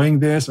enjoying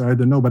this, or I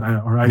don't know, but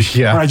I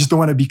just don't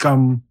want to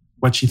become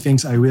what she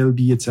thinks I will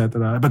be,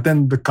 etc. But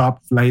then the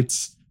cop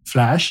lights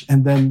flash,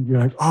 and then you're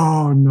like,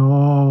 oh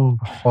no.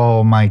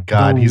 Oh my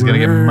God, he's going to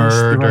get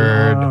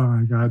murdered. Oh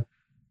my God.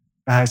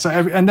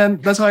 And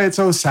then that's why it's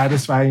so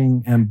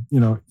satisfying and,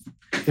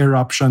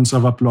 eruptions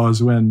of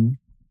applause when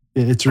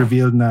it's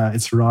revealed that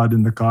it's Rod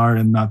in the car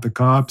and not the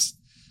cops.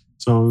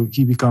 So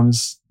he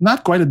becomes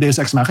not quite a Deus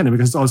Ex Machina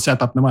because it's all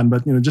set up naman,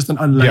 but just an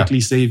unlikely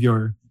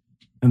savior.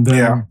 And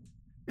then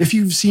if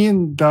you've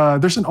seen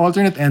there's an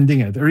alternate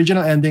ending. The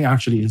original ending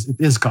actually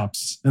is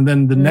cops. And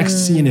then the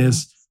next scene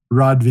is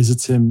Rod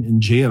visits him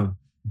in jail.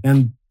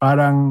 And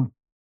parang,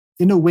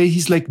 in a way,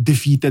 he's like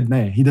defeated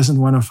na. He doesn't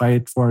want to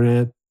fight for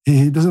it.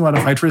 He doesn't want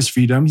to fight for his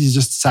freedom. He's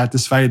just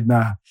satisfied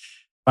na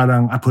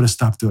parang, I put a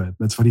stop to it.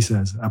 That's what he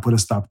says. I put a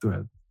stop to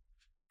it.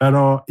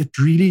 Pero it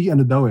really,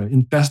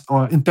 in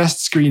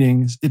test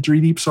screenings, it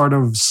really sort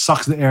of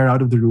sucks the air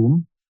out of the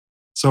room.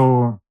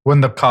 So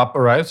when the cop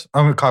arrives,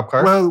 cop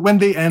car. Well, when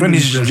they end in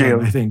he's in jail,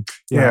 I think.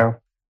 Yeah.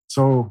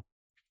 So,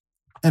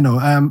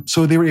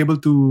 so they were able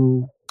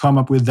to come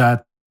up with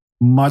that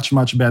much,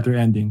 much better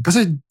ending.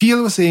 Because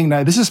Peele was saying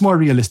that this is more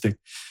realistic.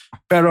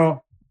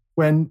 Pero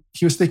when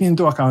he was taking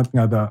into account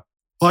the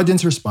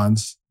audience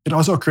response, it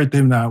also occurred to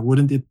him that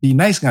wouldn't it be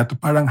nice to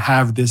parang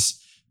have this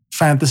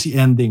fantasy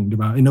ending,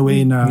 diba? In a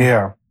way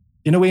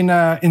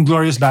na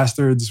Inglourious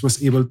Bastards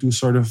was able to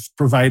sort of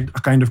provide a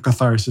kind of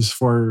catharsis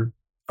for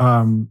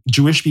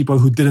Jewish people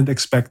who didn't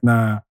expect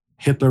na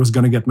Hitler was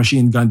going to get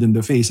machine gunned in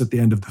the face at the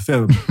end of the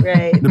film.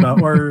 Right.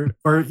 Diba?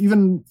 Or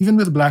even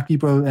with black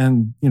people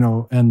and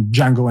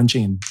Django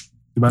Unchained.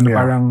 Diba? Yeah.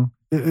 Parang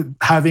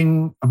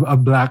having a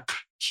black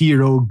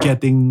hero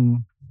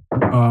getting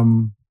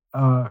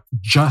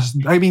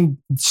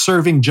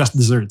serving just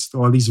desserts to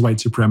all these white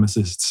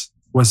supremacists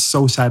was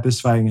so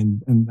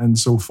satisfying and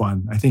so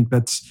fun. I think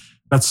that's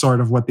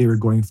sort of what they were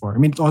going for. I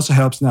mean, it also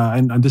helps na,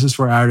 and this is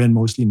for Aaron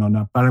mostly,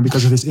 na parang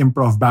because of his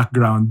improv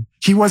background,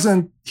 he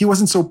wasn't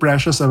so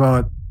precious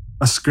about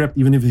a script,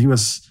 even if he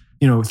was,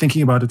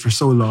 thinking about it for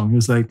so long. He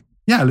was like,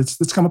 yeah,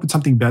 let's come up with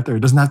something better. It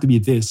doesn't have to be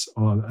this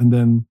all.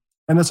 And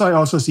that's why I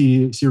also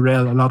see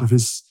Rel, a lot of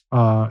his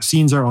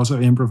scenes are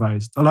also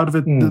improvised. A lot of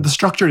it, the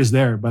structure is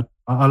there, but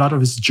a lot of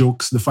his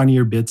jokes, the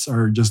funnier bits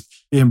are just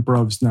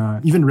improvs na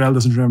even Rel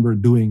doesn't remember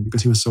doing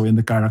because he was so in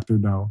the character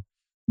now.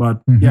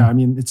 But yeah, I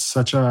mean, it's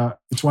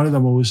one of the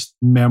most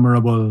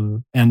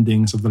memorable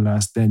endings of the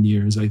last 10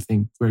 years, I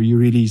think, where you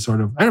really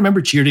I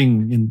remember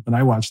cheering when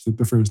I watched it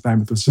the first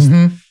time. It was just,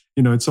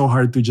 it's so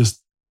hard to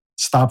just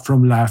stop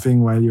from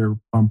laughing while you're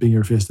pumping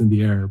your fist in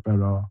the air. But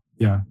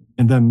yeah.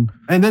 And then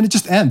it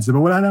just ends. It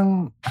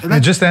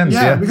just ends,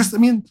 yeah. Because, I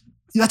mean,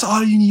 that's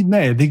all you need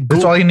na.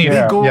 That's all you need.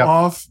 They go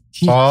off.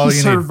 He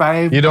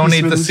survived. You don't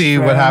need to see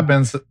what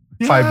happens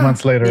 5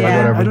 months later or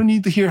whatever. I don't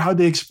need to hear how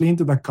they explain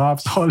to the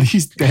cops all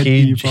these dead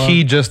people.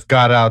 He just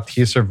got out.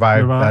 He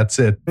survived. That's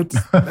it.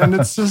 And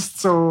it's just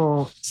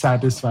so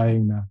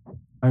satisfying na.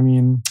 I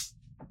mean,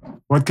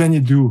 what can you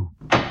do?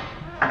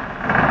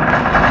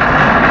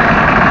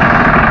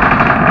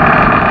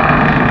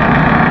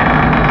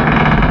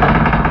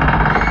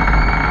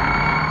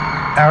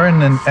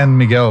 Aaron and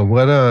Miguel,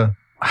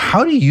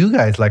 how do you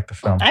guys like the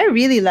film? I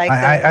really like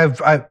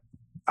it.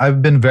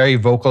 I've been very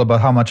vocal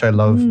about how much I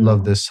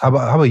love this. How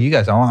about you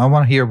guys? I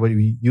want to hear what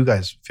you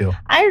guys feel.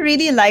 I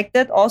really liked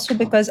it also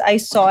because I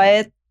saw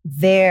it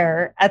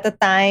there at a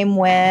time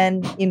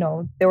when,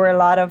 there were a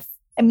lot of,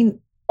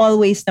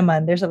 always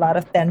naman, there's a lot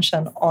of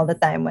tension all the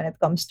time when it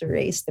comes to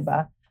race,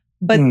 diba?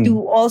 But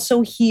to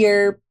also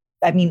hear,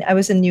 I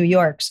was in New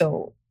York,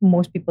 so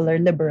most people are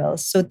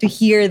liberals. So to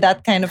hear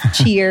that kind of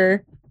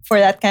cheer for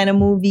that kind of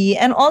movie,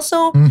 and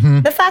also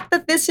the fact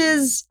that this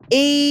is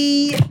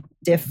a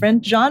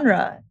different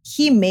genre.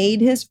 He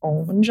made his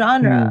own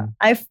genre.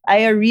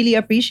 I really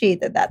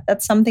appreciated that.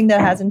 That's something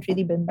that hasn't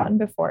really been done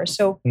before.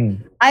 So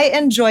I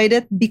enjoyed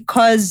it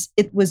because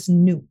it was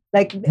new.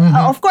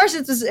 Of course,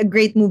 it was a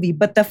great movie,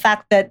 but the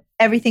fact that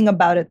everything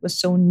about it was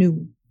so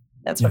new,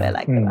 that's what I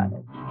liked about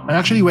it. I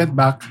actually went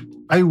back.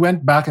 I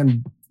went back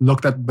and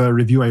looked at the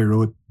review I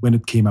wrote when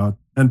it came out.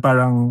 And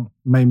parang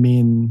my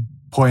main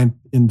point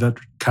in that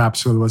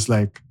capsule was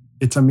like,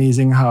 it's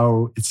amazing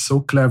how it's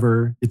so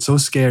clever, it's so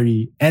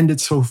scary, and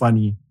it's so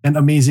funny. And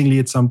amazingly,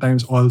 it's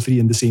sometimes all three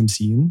in the same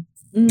scene.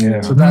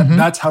 Yeah. So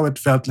that's how it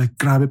felt like,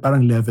 grabe,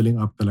 parang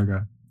leveling up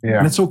talaga. Yeah.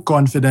 And it's so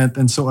confident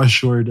and so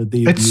assured that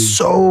they It's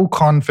so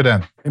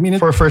confident.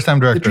 For a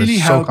first-time director. It really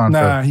it's so helped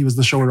confident. na he was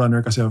the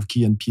showrunner kasi of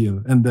Key and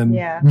Peele. And then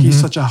Yeah. he's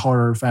such a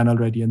horror fan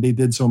already. And they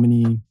did so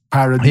many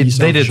parodies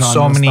They of did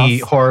so genre many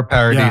stuff. horror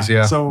parodies.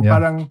 Yeah. So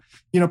parang,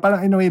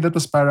 parang in a way that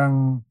was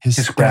parang his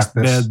test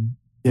practice. bed.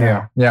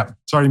 Yeah.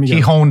 Sorry, Miguel.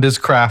 He honed his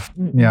craft.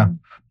 Yeah.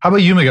 How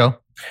about you, Miguel?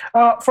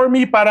 For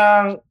me,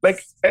 parang, I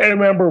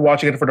remember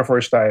watching it for the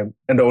first time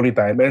and the only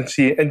time and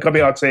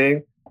coming out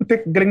saying,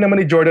 galing naman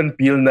ni Jordan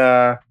Peele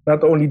na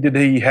not only did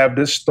he have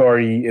this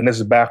story in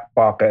his back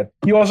pocket,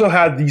 he also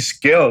had these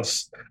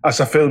skills as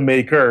a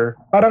filmmaker.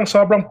 Parang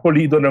sobrang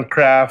pulido ng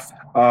craft.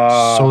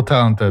 So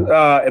talented.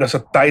 It was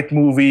a tight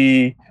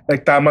movie.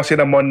 Tama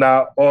sinamon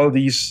na all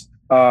these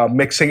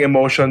mixing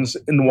emotions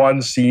in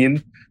one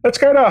scene. That's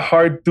kind of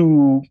hard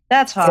to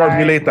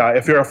formulate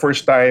if you're a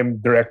first-time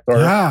director.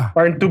 Yeah.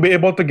 Or to be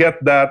able to get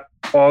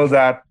all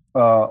that,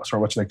 sorry,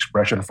 what's the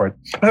expression for it?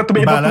 To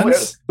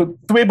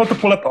be able to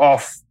pull it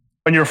off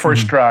on your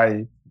first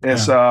try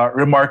is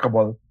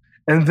remarkable.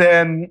 And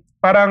then,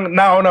 parang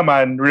now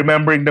naman,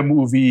 remembering the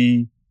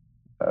movie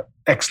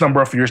X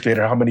number of years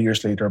later. How many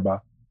years later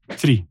ba?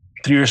 3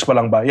 years pa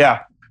lang ba? Yeah.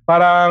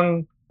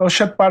 Parang, oh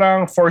shit,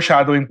 parang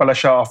foreshadowing pala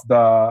siya of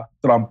the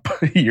Trump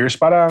years.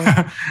 Parang,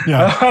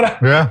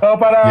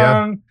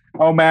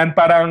 oh man,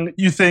 parang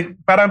you think,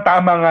 parang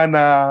tama nga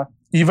na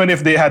even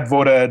if they had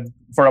voted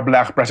for a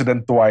black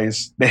president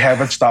twice, they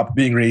haven't stopped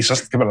being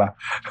racist. Diba?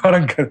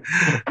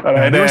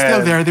 They were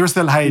still there. They were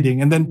still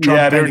hiding. And then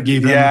Trump kind of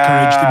gave them the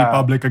courage to be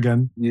public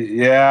again.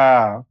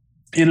 Yeah.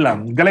 Yun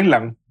lang. Galing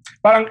lang.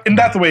 Parang in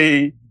that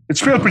way,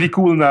 it's still pretty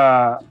cool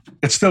na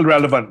it's still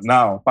relevant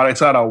now. Parang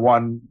it's not a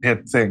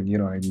one-hit thing. You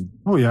know what I mean?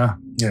 Oh, yeah.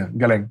 Yeah.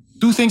 Galing.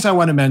 2 things I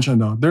want to mention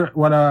though. There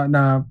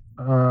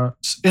are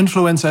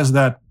influences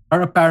that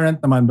are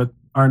apparent naman but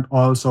aren't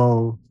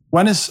also...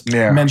 One is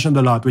mentioned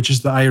a lot, which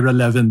is the Ira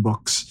Levin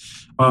books.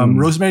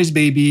 Rosemary's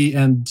Baby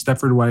and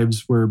Stepford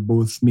Wives were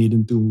both made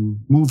into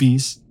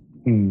movies,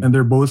 and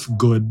they're both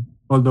good.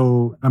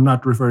 Although I'm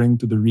not referring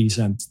to the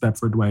recent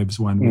Stepford Wives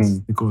one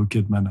with Nicole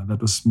Kidman.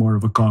 That was more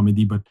of a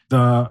comedy. But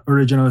the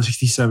original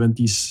 60s,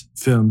 70s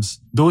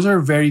films, those are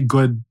very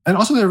good. And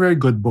also they're very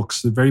good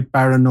books. They're very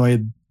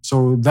paranoid.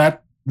 So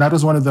that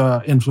was one of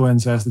the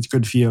influences that you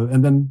could feel.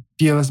 And then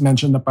Peele has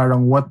mentioned na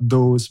parang what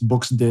those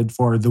books did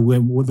for the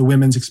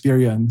women's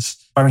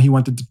experience. Parang he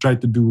wanted to try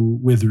to do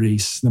with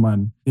race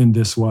naman in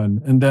this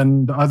one. And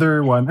then the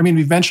other one,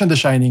 we've mentioned The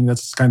Shining.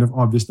 That's kind of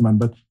obvious naman.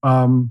 But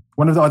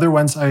one of the other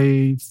ones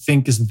I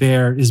think is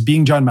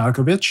Being John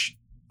Malkovich.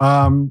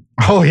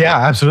 Oh yeah,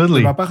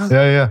 absolutely.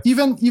 Yeah.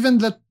 Even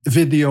that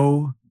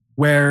video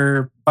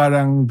where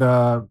parang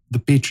the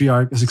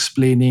patriarch is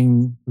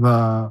explaining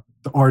the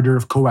order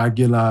of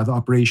Coagula, the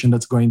operation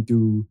that's going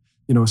to,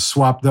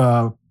 swap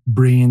the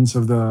brains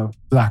of the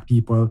black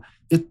people.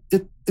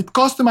 It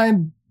calls to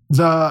mind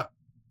the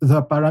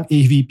parang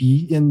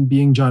AVP in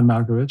Being John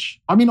Malkovich.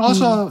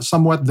 Also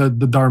somewhat the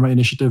Dharma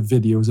Initiative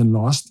videos in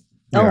Lost.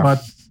 Yeah.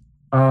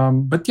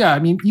 But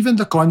yeah, even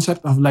the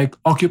concept of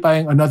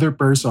occupying another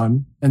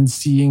person and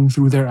seeing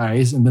through their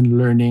eyes and then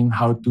learning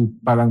how to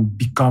parang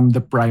become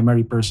the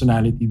primary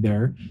personality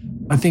there.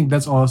 I think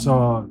that's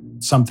also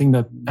something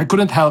that I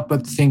couldn't help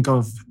but think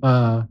of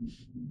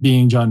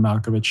Being John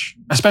Malkovich,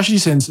 especially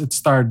since it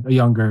starred a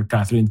younger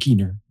Catherine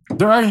Keener.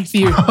 There are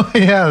theories.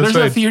 There's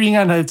a theory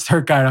nga na it's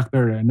her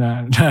character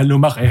na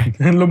lumaki.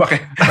 And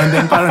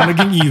then parang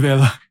naging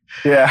evil.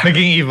 Yeah.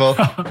 Naging evil.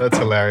 That's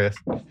hilarious.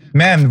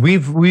 Man,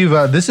 we've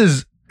this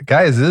is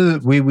guys,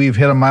 we've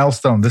hit a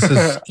milestone. This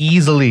is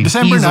easily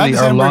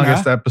our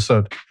longest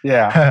episode.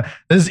 Yeah.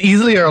 This is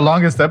easily our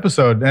longest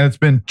episode, and it's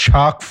been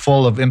chock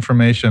full of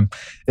information.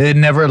 It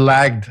never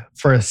lagged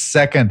for a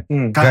second.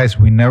 Guys,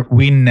 we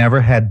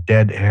never had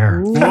dead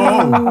air.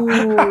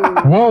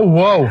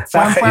 Whoa.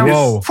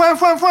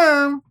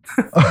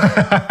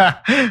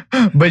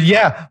 But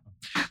yeah.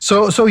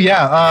 So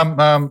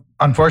yeah,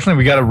 unfortunately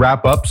we got to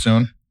wrap up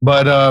soon,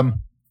 but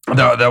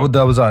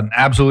that was an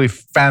absolutely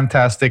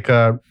fantastic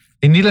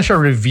hindi lang siya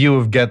review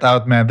of Get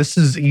Out, man. This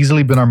has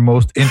easily been our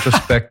most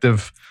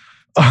introspective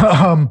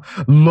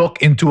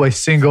look into a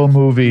single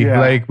movie. Yeah.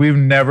 Like we've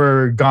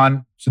never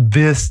gone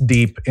this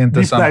deep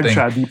into something.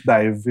 Deep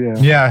dive.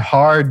 Yeah,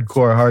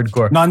 hardcore.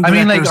 I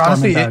mean, like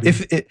honestly,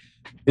 if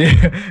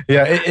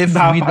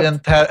we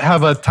didn't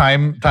have a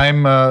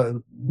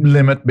time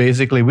limit,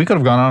 basically, we could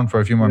have gone on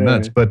for a few more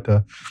minutes. But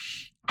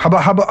how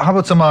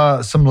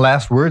about some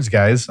last words,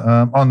 guys,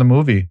 on the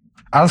movie?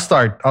 I'll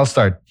start.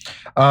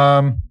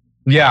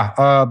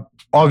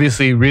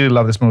 Obviously, really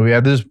love this movie.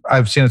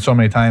 I've seen it so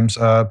many times.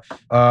 I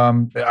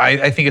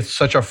think it's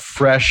such a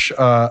fresh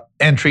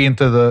entry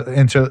into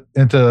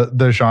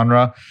the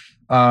genre.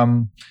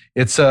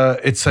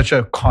 It's such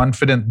a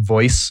confident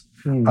voice.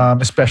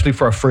 Especially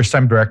for a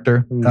first-time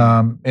director,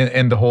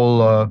 in the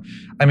whole.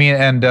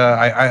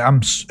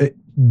 I'm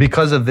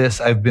because of this,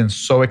 I've been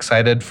so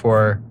excited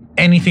for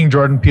anything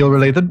Jordan Peele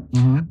related.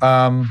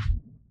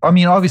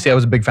 Obviously, I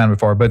was a big fan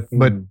before, but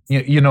I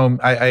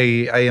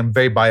am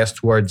very biased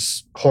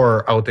towards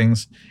horror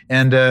outings,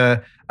 and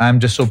I'm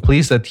just so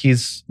pleased that he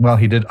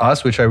did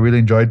Us, which I really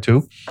enjoyed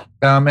too,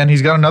 and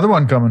he's got another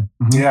one coming.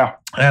 Yeah,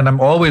 and I'm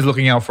always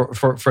looking out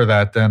for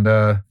that,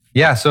 and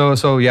so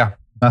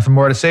nothing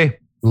more to say.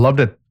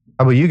 Loved it.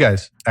 How about you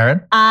guys,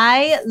 Aaron?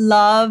 I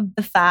love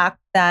the fact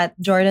that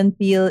Jordan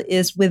Peele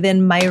is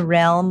within my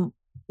realm.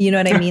 You know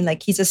what I mean?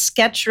 Like he's a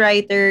sketch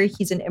writer,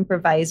 he's an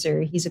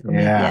improviser, he's a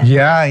comedian.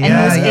 Yeah. And he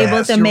was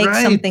able to make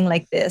something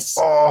like this.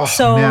 Oh,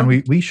 so, man,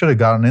 we should have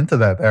gotten into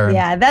that, Aaron.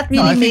 Yeah, that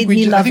really made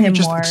me love him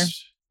more.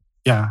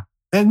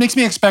 It makes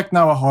me expect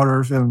now a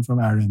horror film from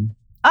Aaron.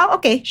 Oh,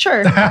 okay,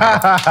 sure.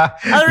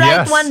 I'll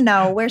write one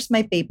now. Where's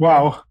my paper?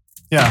 Wow.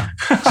 Yeah.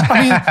 I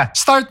mean,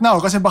 start now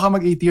kasi baka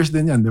mag 8 years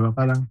din yan, di ba?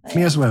 Parang,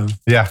 may as well.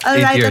 Yeah, I'll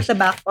write at the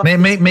back.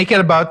 Make it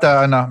about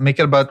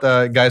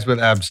guys with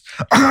abs.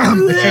 How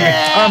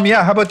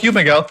about you,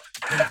 Miguel?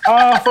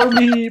 For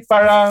me,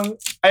 parang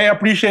I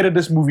appreciated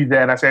this movie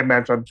then, as I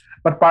mentioned,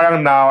 but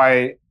parang now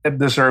it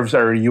deserves a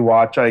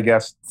rewatch, I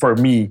guess, for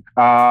me.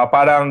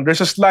 Parang there's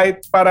a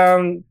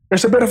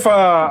bit of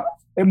a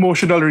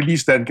emotional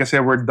release then kasi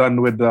we're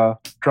done with the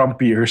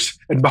Trump years,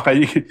 and baka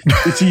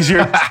it's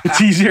easier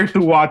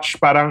to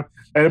watch parang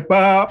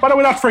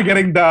we're not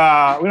forgetting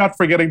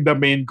the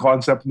main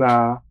concept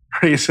na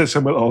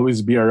racism will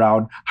always be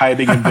around,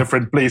 hiding in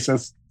different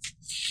places.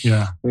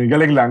 Yeah,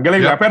 galing lang.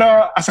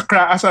 Pero as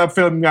a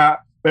film nga,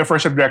 by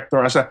first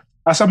director,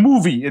 as a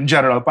movie in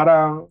general,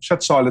 parang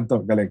shit solid to,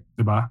 galing.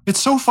 Diba? It's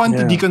so fun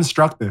to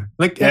deconstruct it.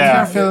 Like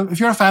if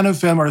you're a fan of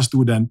film or a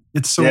student,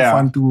 it's so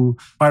fun to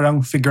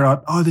parang figure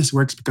out, this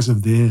works because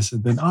of this,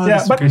 and then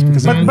this works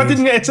because of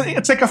this.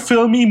 It's like a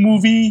filmy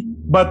movie,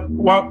 but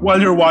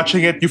while you're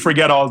watching it, you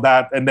forget all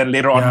that, and then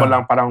later on mo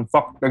lang parang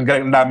fuck, ang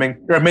galing naming.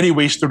 There are many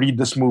ways to read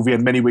this movie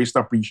and many ways to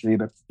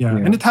appreciate it. Yeah,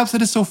 and it helps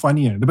that it's so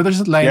funny. But there's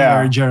this line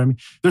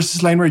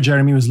where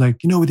Jeremy was like,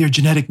 with your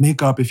genetic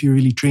makeup, if you're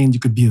really trained, you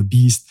could be a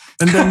beast.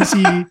 And then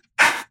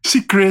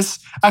see Chris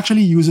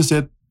actually uses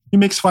it. He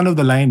makes fun of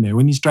the line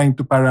when he's trying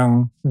to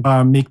parang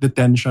make the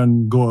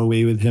tension go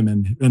away with him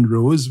and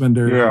Rose when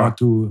they're about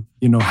to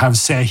have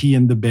Sehi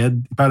in the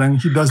bed. Parang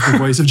he does the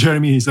voice of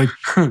Jeremy. He's like,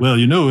 well,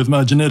 with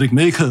my genetic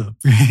makeup.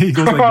 He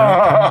goes like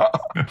that.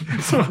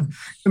 So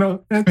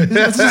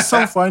it's just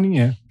so funny.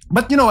 Yeah.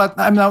 But you know what?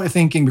 I'm now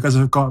thinking because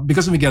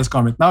of Miguel's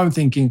comment. Now I'm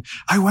thinking,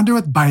 I wonder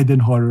what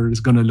Biden horror is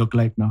gonna look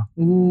like now.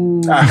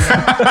 Ooh.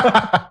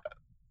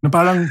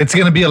 It's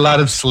gonna be a lot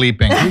of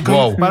sleeping. We're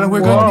going to be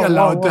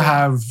allowed to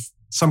have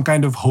some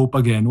kind of hope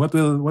again. What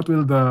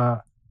will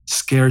the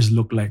scares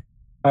look like?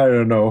 I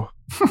don't know.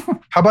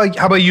 How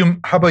about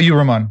you,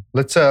 Ramon?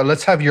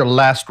 Let's have your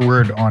last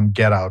word on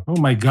Get Out. Oh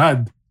my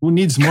God. Who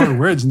needs more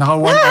words? Naka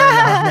 1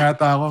 hour na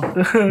yata ako.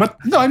 But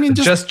no, I mean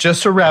just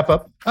to wrap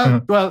up.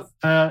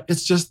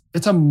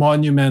 It's a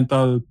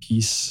monumental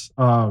piece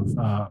of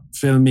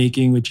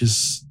filmmaking, which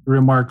is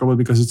remarkable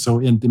because it's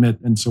so intimate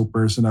and so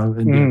personal,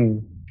 and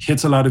it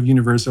hits a lot of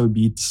universal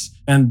beats.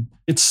 And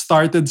it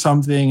started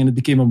something, and it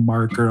became a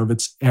marker of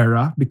its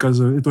era because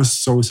it was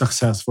so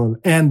successful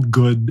and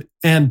good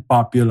and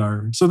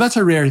popular. So that's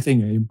a rare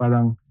thing,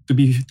 parang to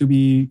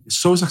be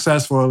so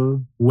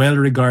successful, well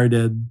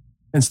regarded,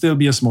 and still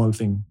be a small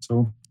thing.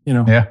 So,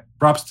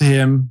 props to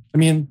him. I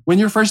mean, when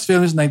your first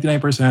film is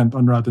 99%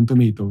 on Rotten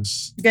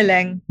Tomatoes.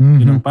 Galing.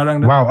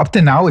 Mm-hmm. Wow, up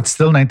to now, it's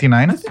still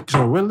 99? I think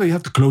so. Well, they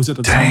have to close it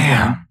at some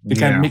point. They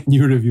can't make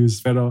new reviews.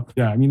 Pero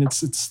yeah, I mean,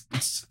 it's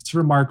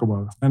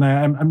remarkable.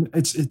 And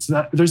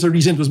there's a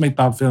reason it was my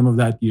top film of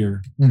that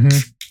year. Mm-hmm.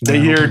 They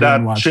Yeah, hear everyone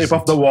that watches Shape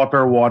of it. the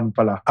Water one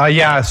pala.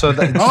 Yeah, so it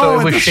Oh,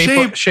 was the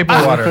shape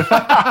of water.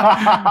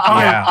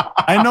 Yeah.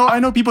 I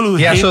know people who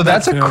Yeah, hate so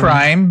that's that a film.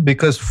 crime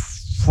because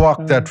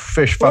fuck that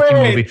fish fucking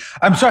Wait. movie.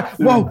 I'm sorry.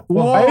 Whoa.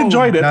 I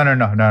enjoyed it. No. Yeah,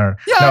 No,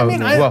 I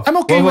mean, whoa, I'm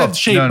okay whoa, whoa. with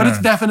Shape, No, but no, it's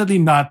no. definitely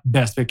not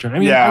Best Picture. I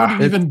mean, Yeah. I would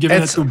have even given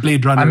it It's- to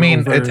Blade Runner. I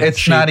mean, over it's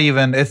Shape. not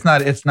even. It's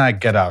not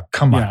Get Out.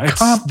 Come on. Yeah, it's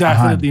Come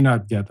definitely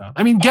not Get Out.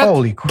 I mean, Get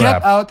Holy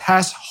crap. Out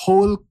has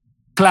whole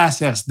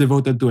classes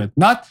devoted to it.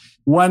 Not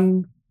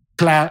one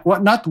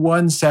not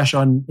one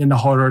session in a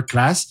horror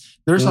class.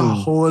 There's a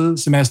whole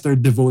semester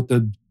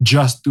devoted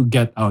just to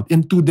Get Out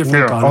in 2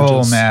 different Yeah. on.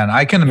 colleges. Oh man,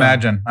 I can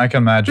imagine. I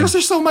can imagine. Because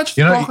there's so much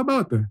to You know, talk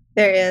about.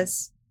 There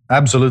is.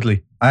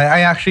 Absolutely.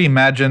 I actually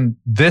imagine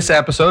this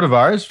episode of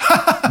ours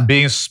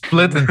being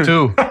split in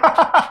 2.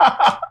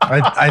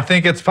 I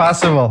think it's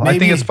possible. I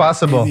think Maybe, it's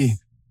possible. maybe.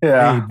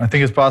 Yeah. I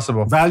think it's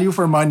possible. Value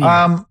for money.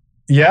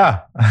 Yeah.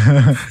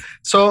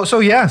 So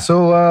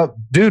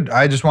dude,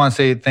 I just want to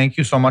say thank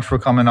you so much for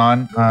coming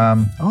on.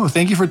 Oh,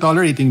 thank you for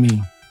tolerating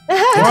me.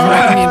 Thanks for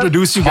letting me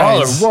introduce you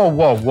guys. Whoa.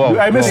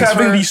 I miss whoa.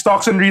 having for- these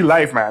talks in real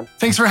life, man.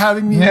 Thanks for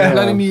having me, Yeah.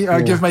 letting me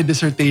give my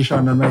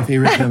dissertation on my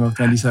favorite film of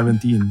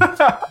 2017.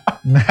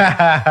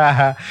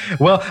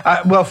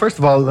 well, first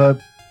of all,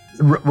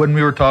 when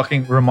we were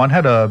talking, Ramon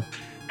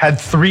had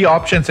 3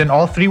 options, and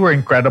all 3 were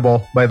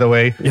incredible. By the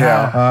way,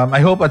 Yeah. I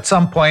hope at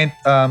some point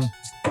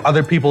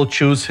other people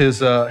choose his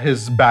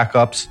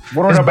backups.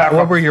 What are the backups?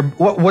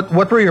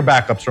 What were your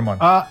backups, Ramon?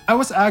 I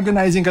was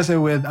agonizing kasi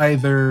with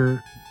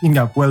either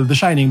The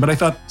Shining, but I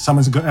thought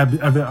someone's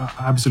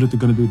absolutely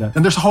going to do that.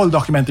 And there's a whole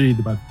documentary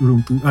about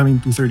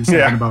 237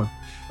 Yeah.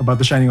 about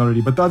The Shining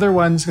already. But the other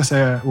ones kasi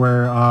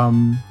were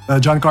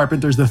John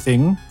Carpenter's The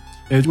Thing,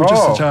 which is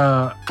such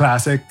a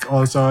classic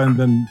also. And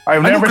then I've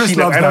I know never Chris seen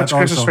it. loves I know that it's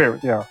Chris's also.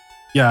 favorite. Yeah.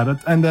 Yeah,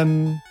 and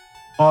then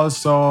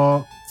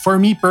also for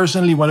me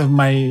personally, one of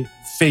my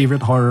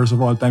favorite horrors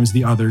of all time is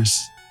The Others,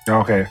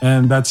 Okay.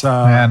 and that's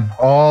Man,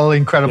 all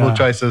incredible yeah.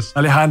 choices.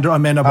 Alejandro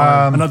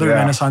Amenabar, another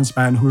yeah. Renaissance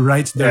man who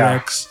writes,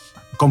 directs,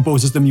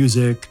 composes the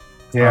music,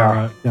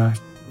 Yeah.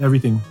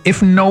 everything.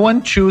 If no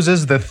one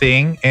chooses The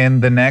Thing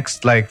in the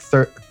next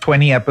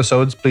 20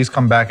 episodes, please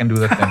come back and do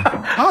The Thing.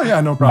 Oh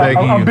yeah, no problem.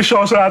 Begging you.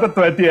 Ambisyoso ata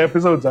 20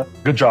 episodes.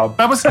 Good job.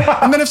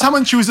 And then if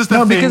someone chooses the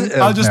No, thing, because,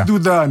 I'll just yeah. do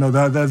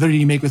the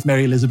remake with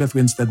Mary Elizabeth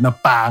Winstead na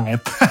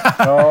pangit.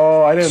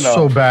 Oh, I didn't know.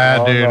 So bad,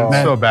 Oh, dude. no.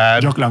 So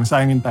bad. Joke lang,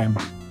 sayang yung time.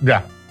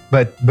 Yeah,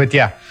 but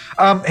yeah.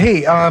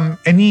 Hey,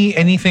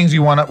 any things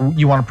you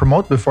wanna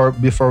promote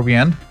before we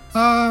end?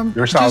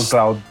 Your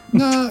SoundCloud.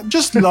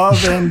 Just love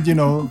and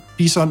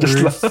peace on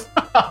earth,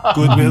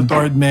 goodwill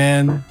toward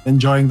men,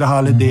 enjoying the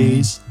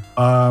holidays.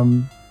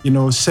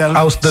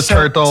 How's the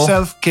turtle?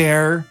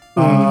 Self-care.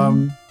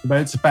 But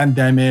it's a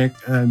pandemic,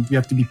 and we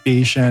have to be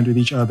patient with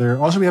each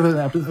other. Also, we have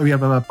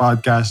a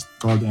podcast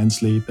called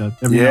Enslate that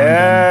every now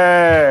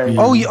and then.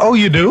 Yay.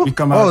 You do? We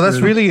come Oh, out that's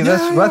with- really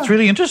that's Yeah, that's yeah.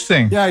 really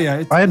interesting.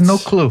 Yeah. I had no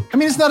it's- clue. I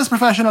mean, it's not as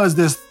professional as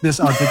this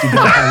outfit you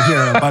got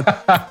here, but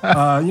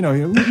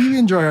we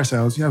enjoy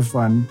ourselves. We have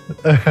fun.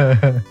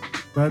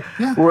 But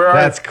yeah,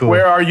 That's cool.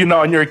 Where are you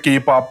now on your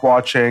K-pop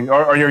watching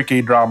or your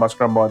K-dramas,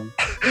 Ramon?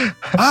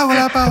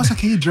 wala pa ako sa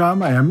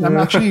K-drama. I'm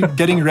actually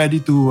getting ready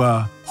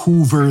to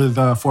hoover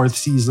the 4th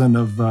season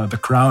of The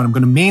Crown. I'm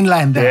gonna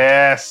mainland that.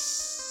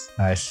 Yes.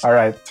 Nice. All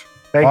right.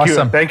 Thank you.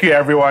 Awesome. Thank you,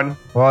 everyone.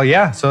 Well,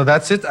 yeah. So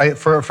that's it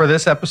for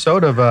this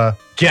episode of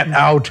Get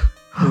Out.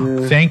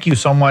 Thank you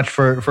so much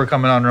for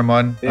coming on,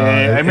 Ramon. Yeah,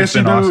 I It's miss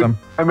you, been dude. awesome.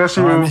 I miss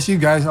you. I miss you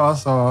guys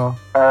also. All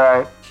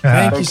right.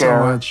 Thank you Take care.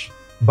 so much.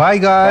 Bye,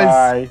 guys.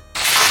 Bye.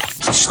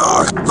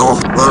 Sarto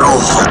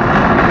little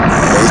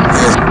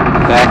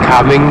They're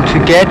coming to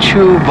get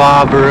you,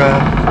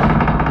 Barbara.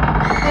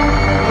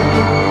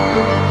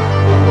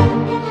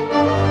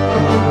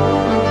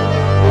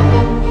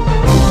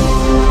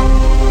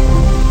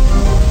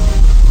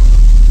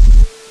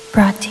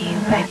 Brought to you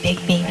by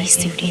Big Baby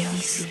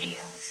Studios.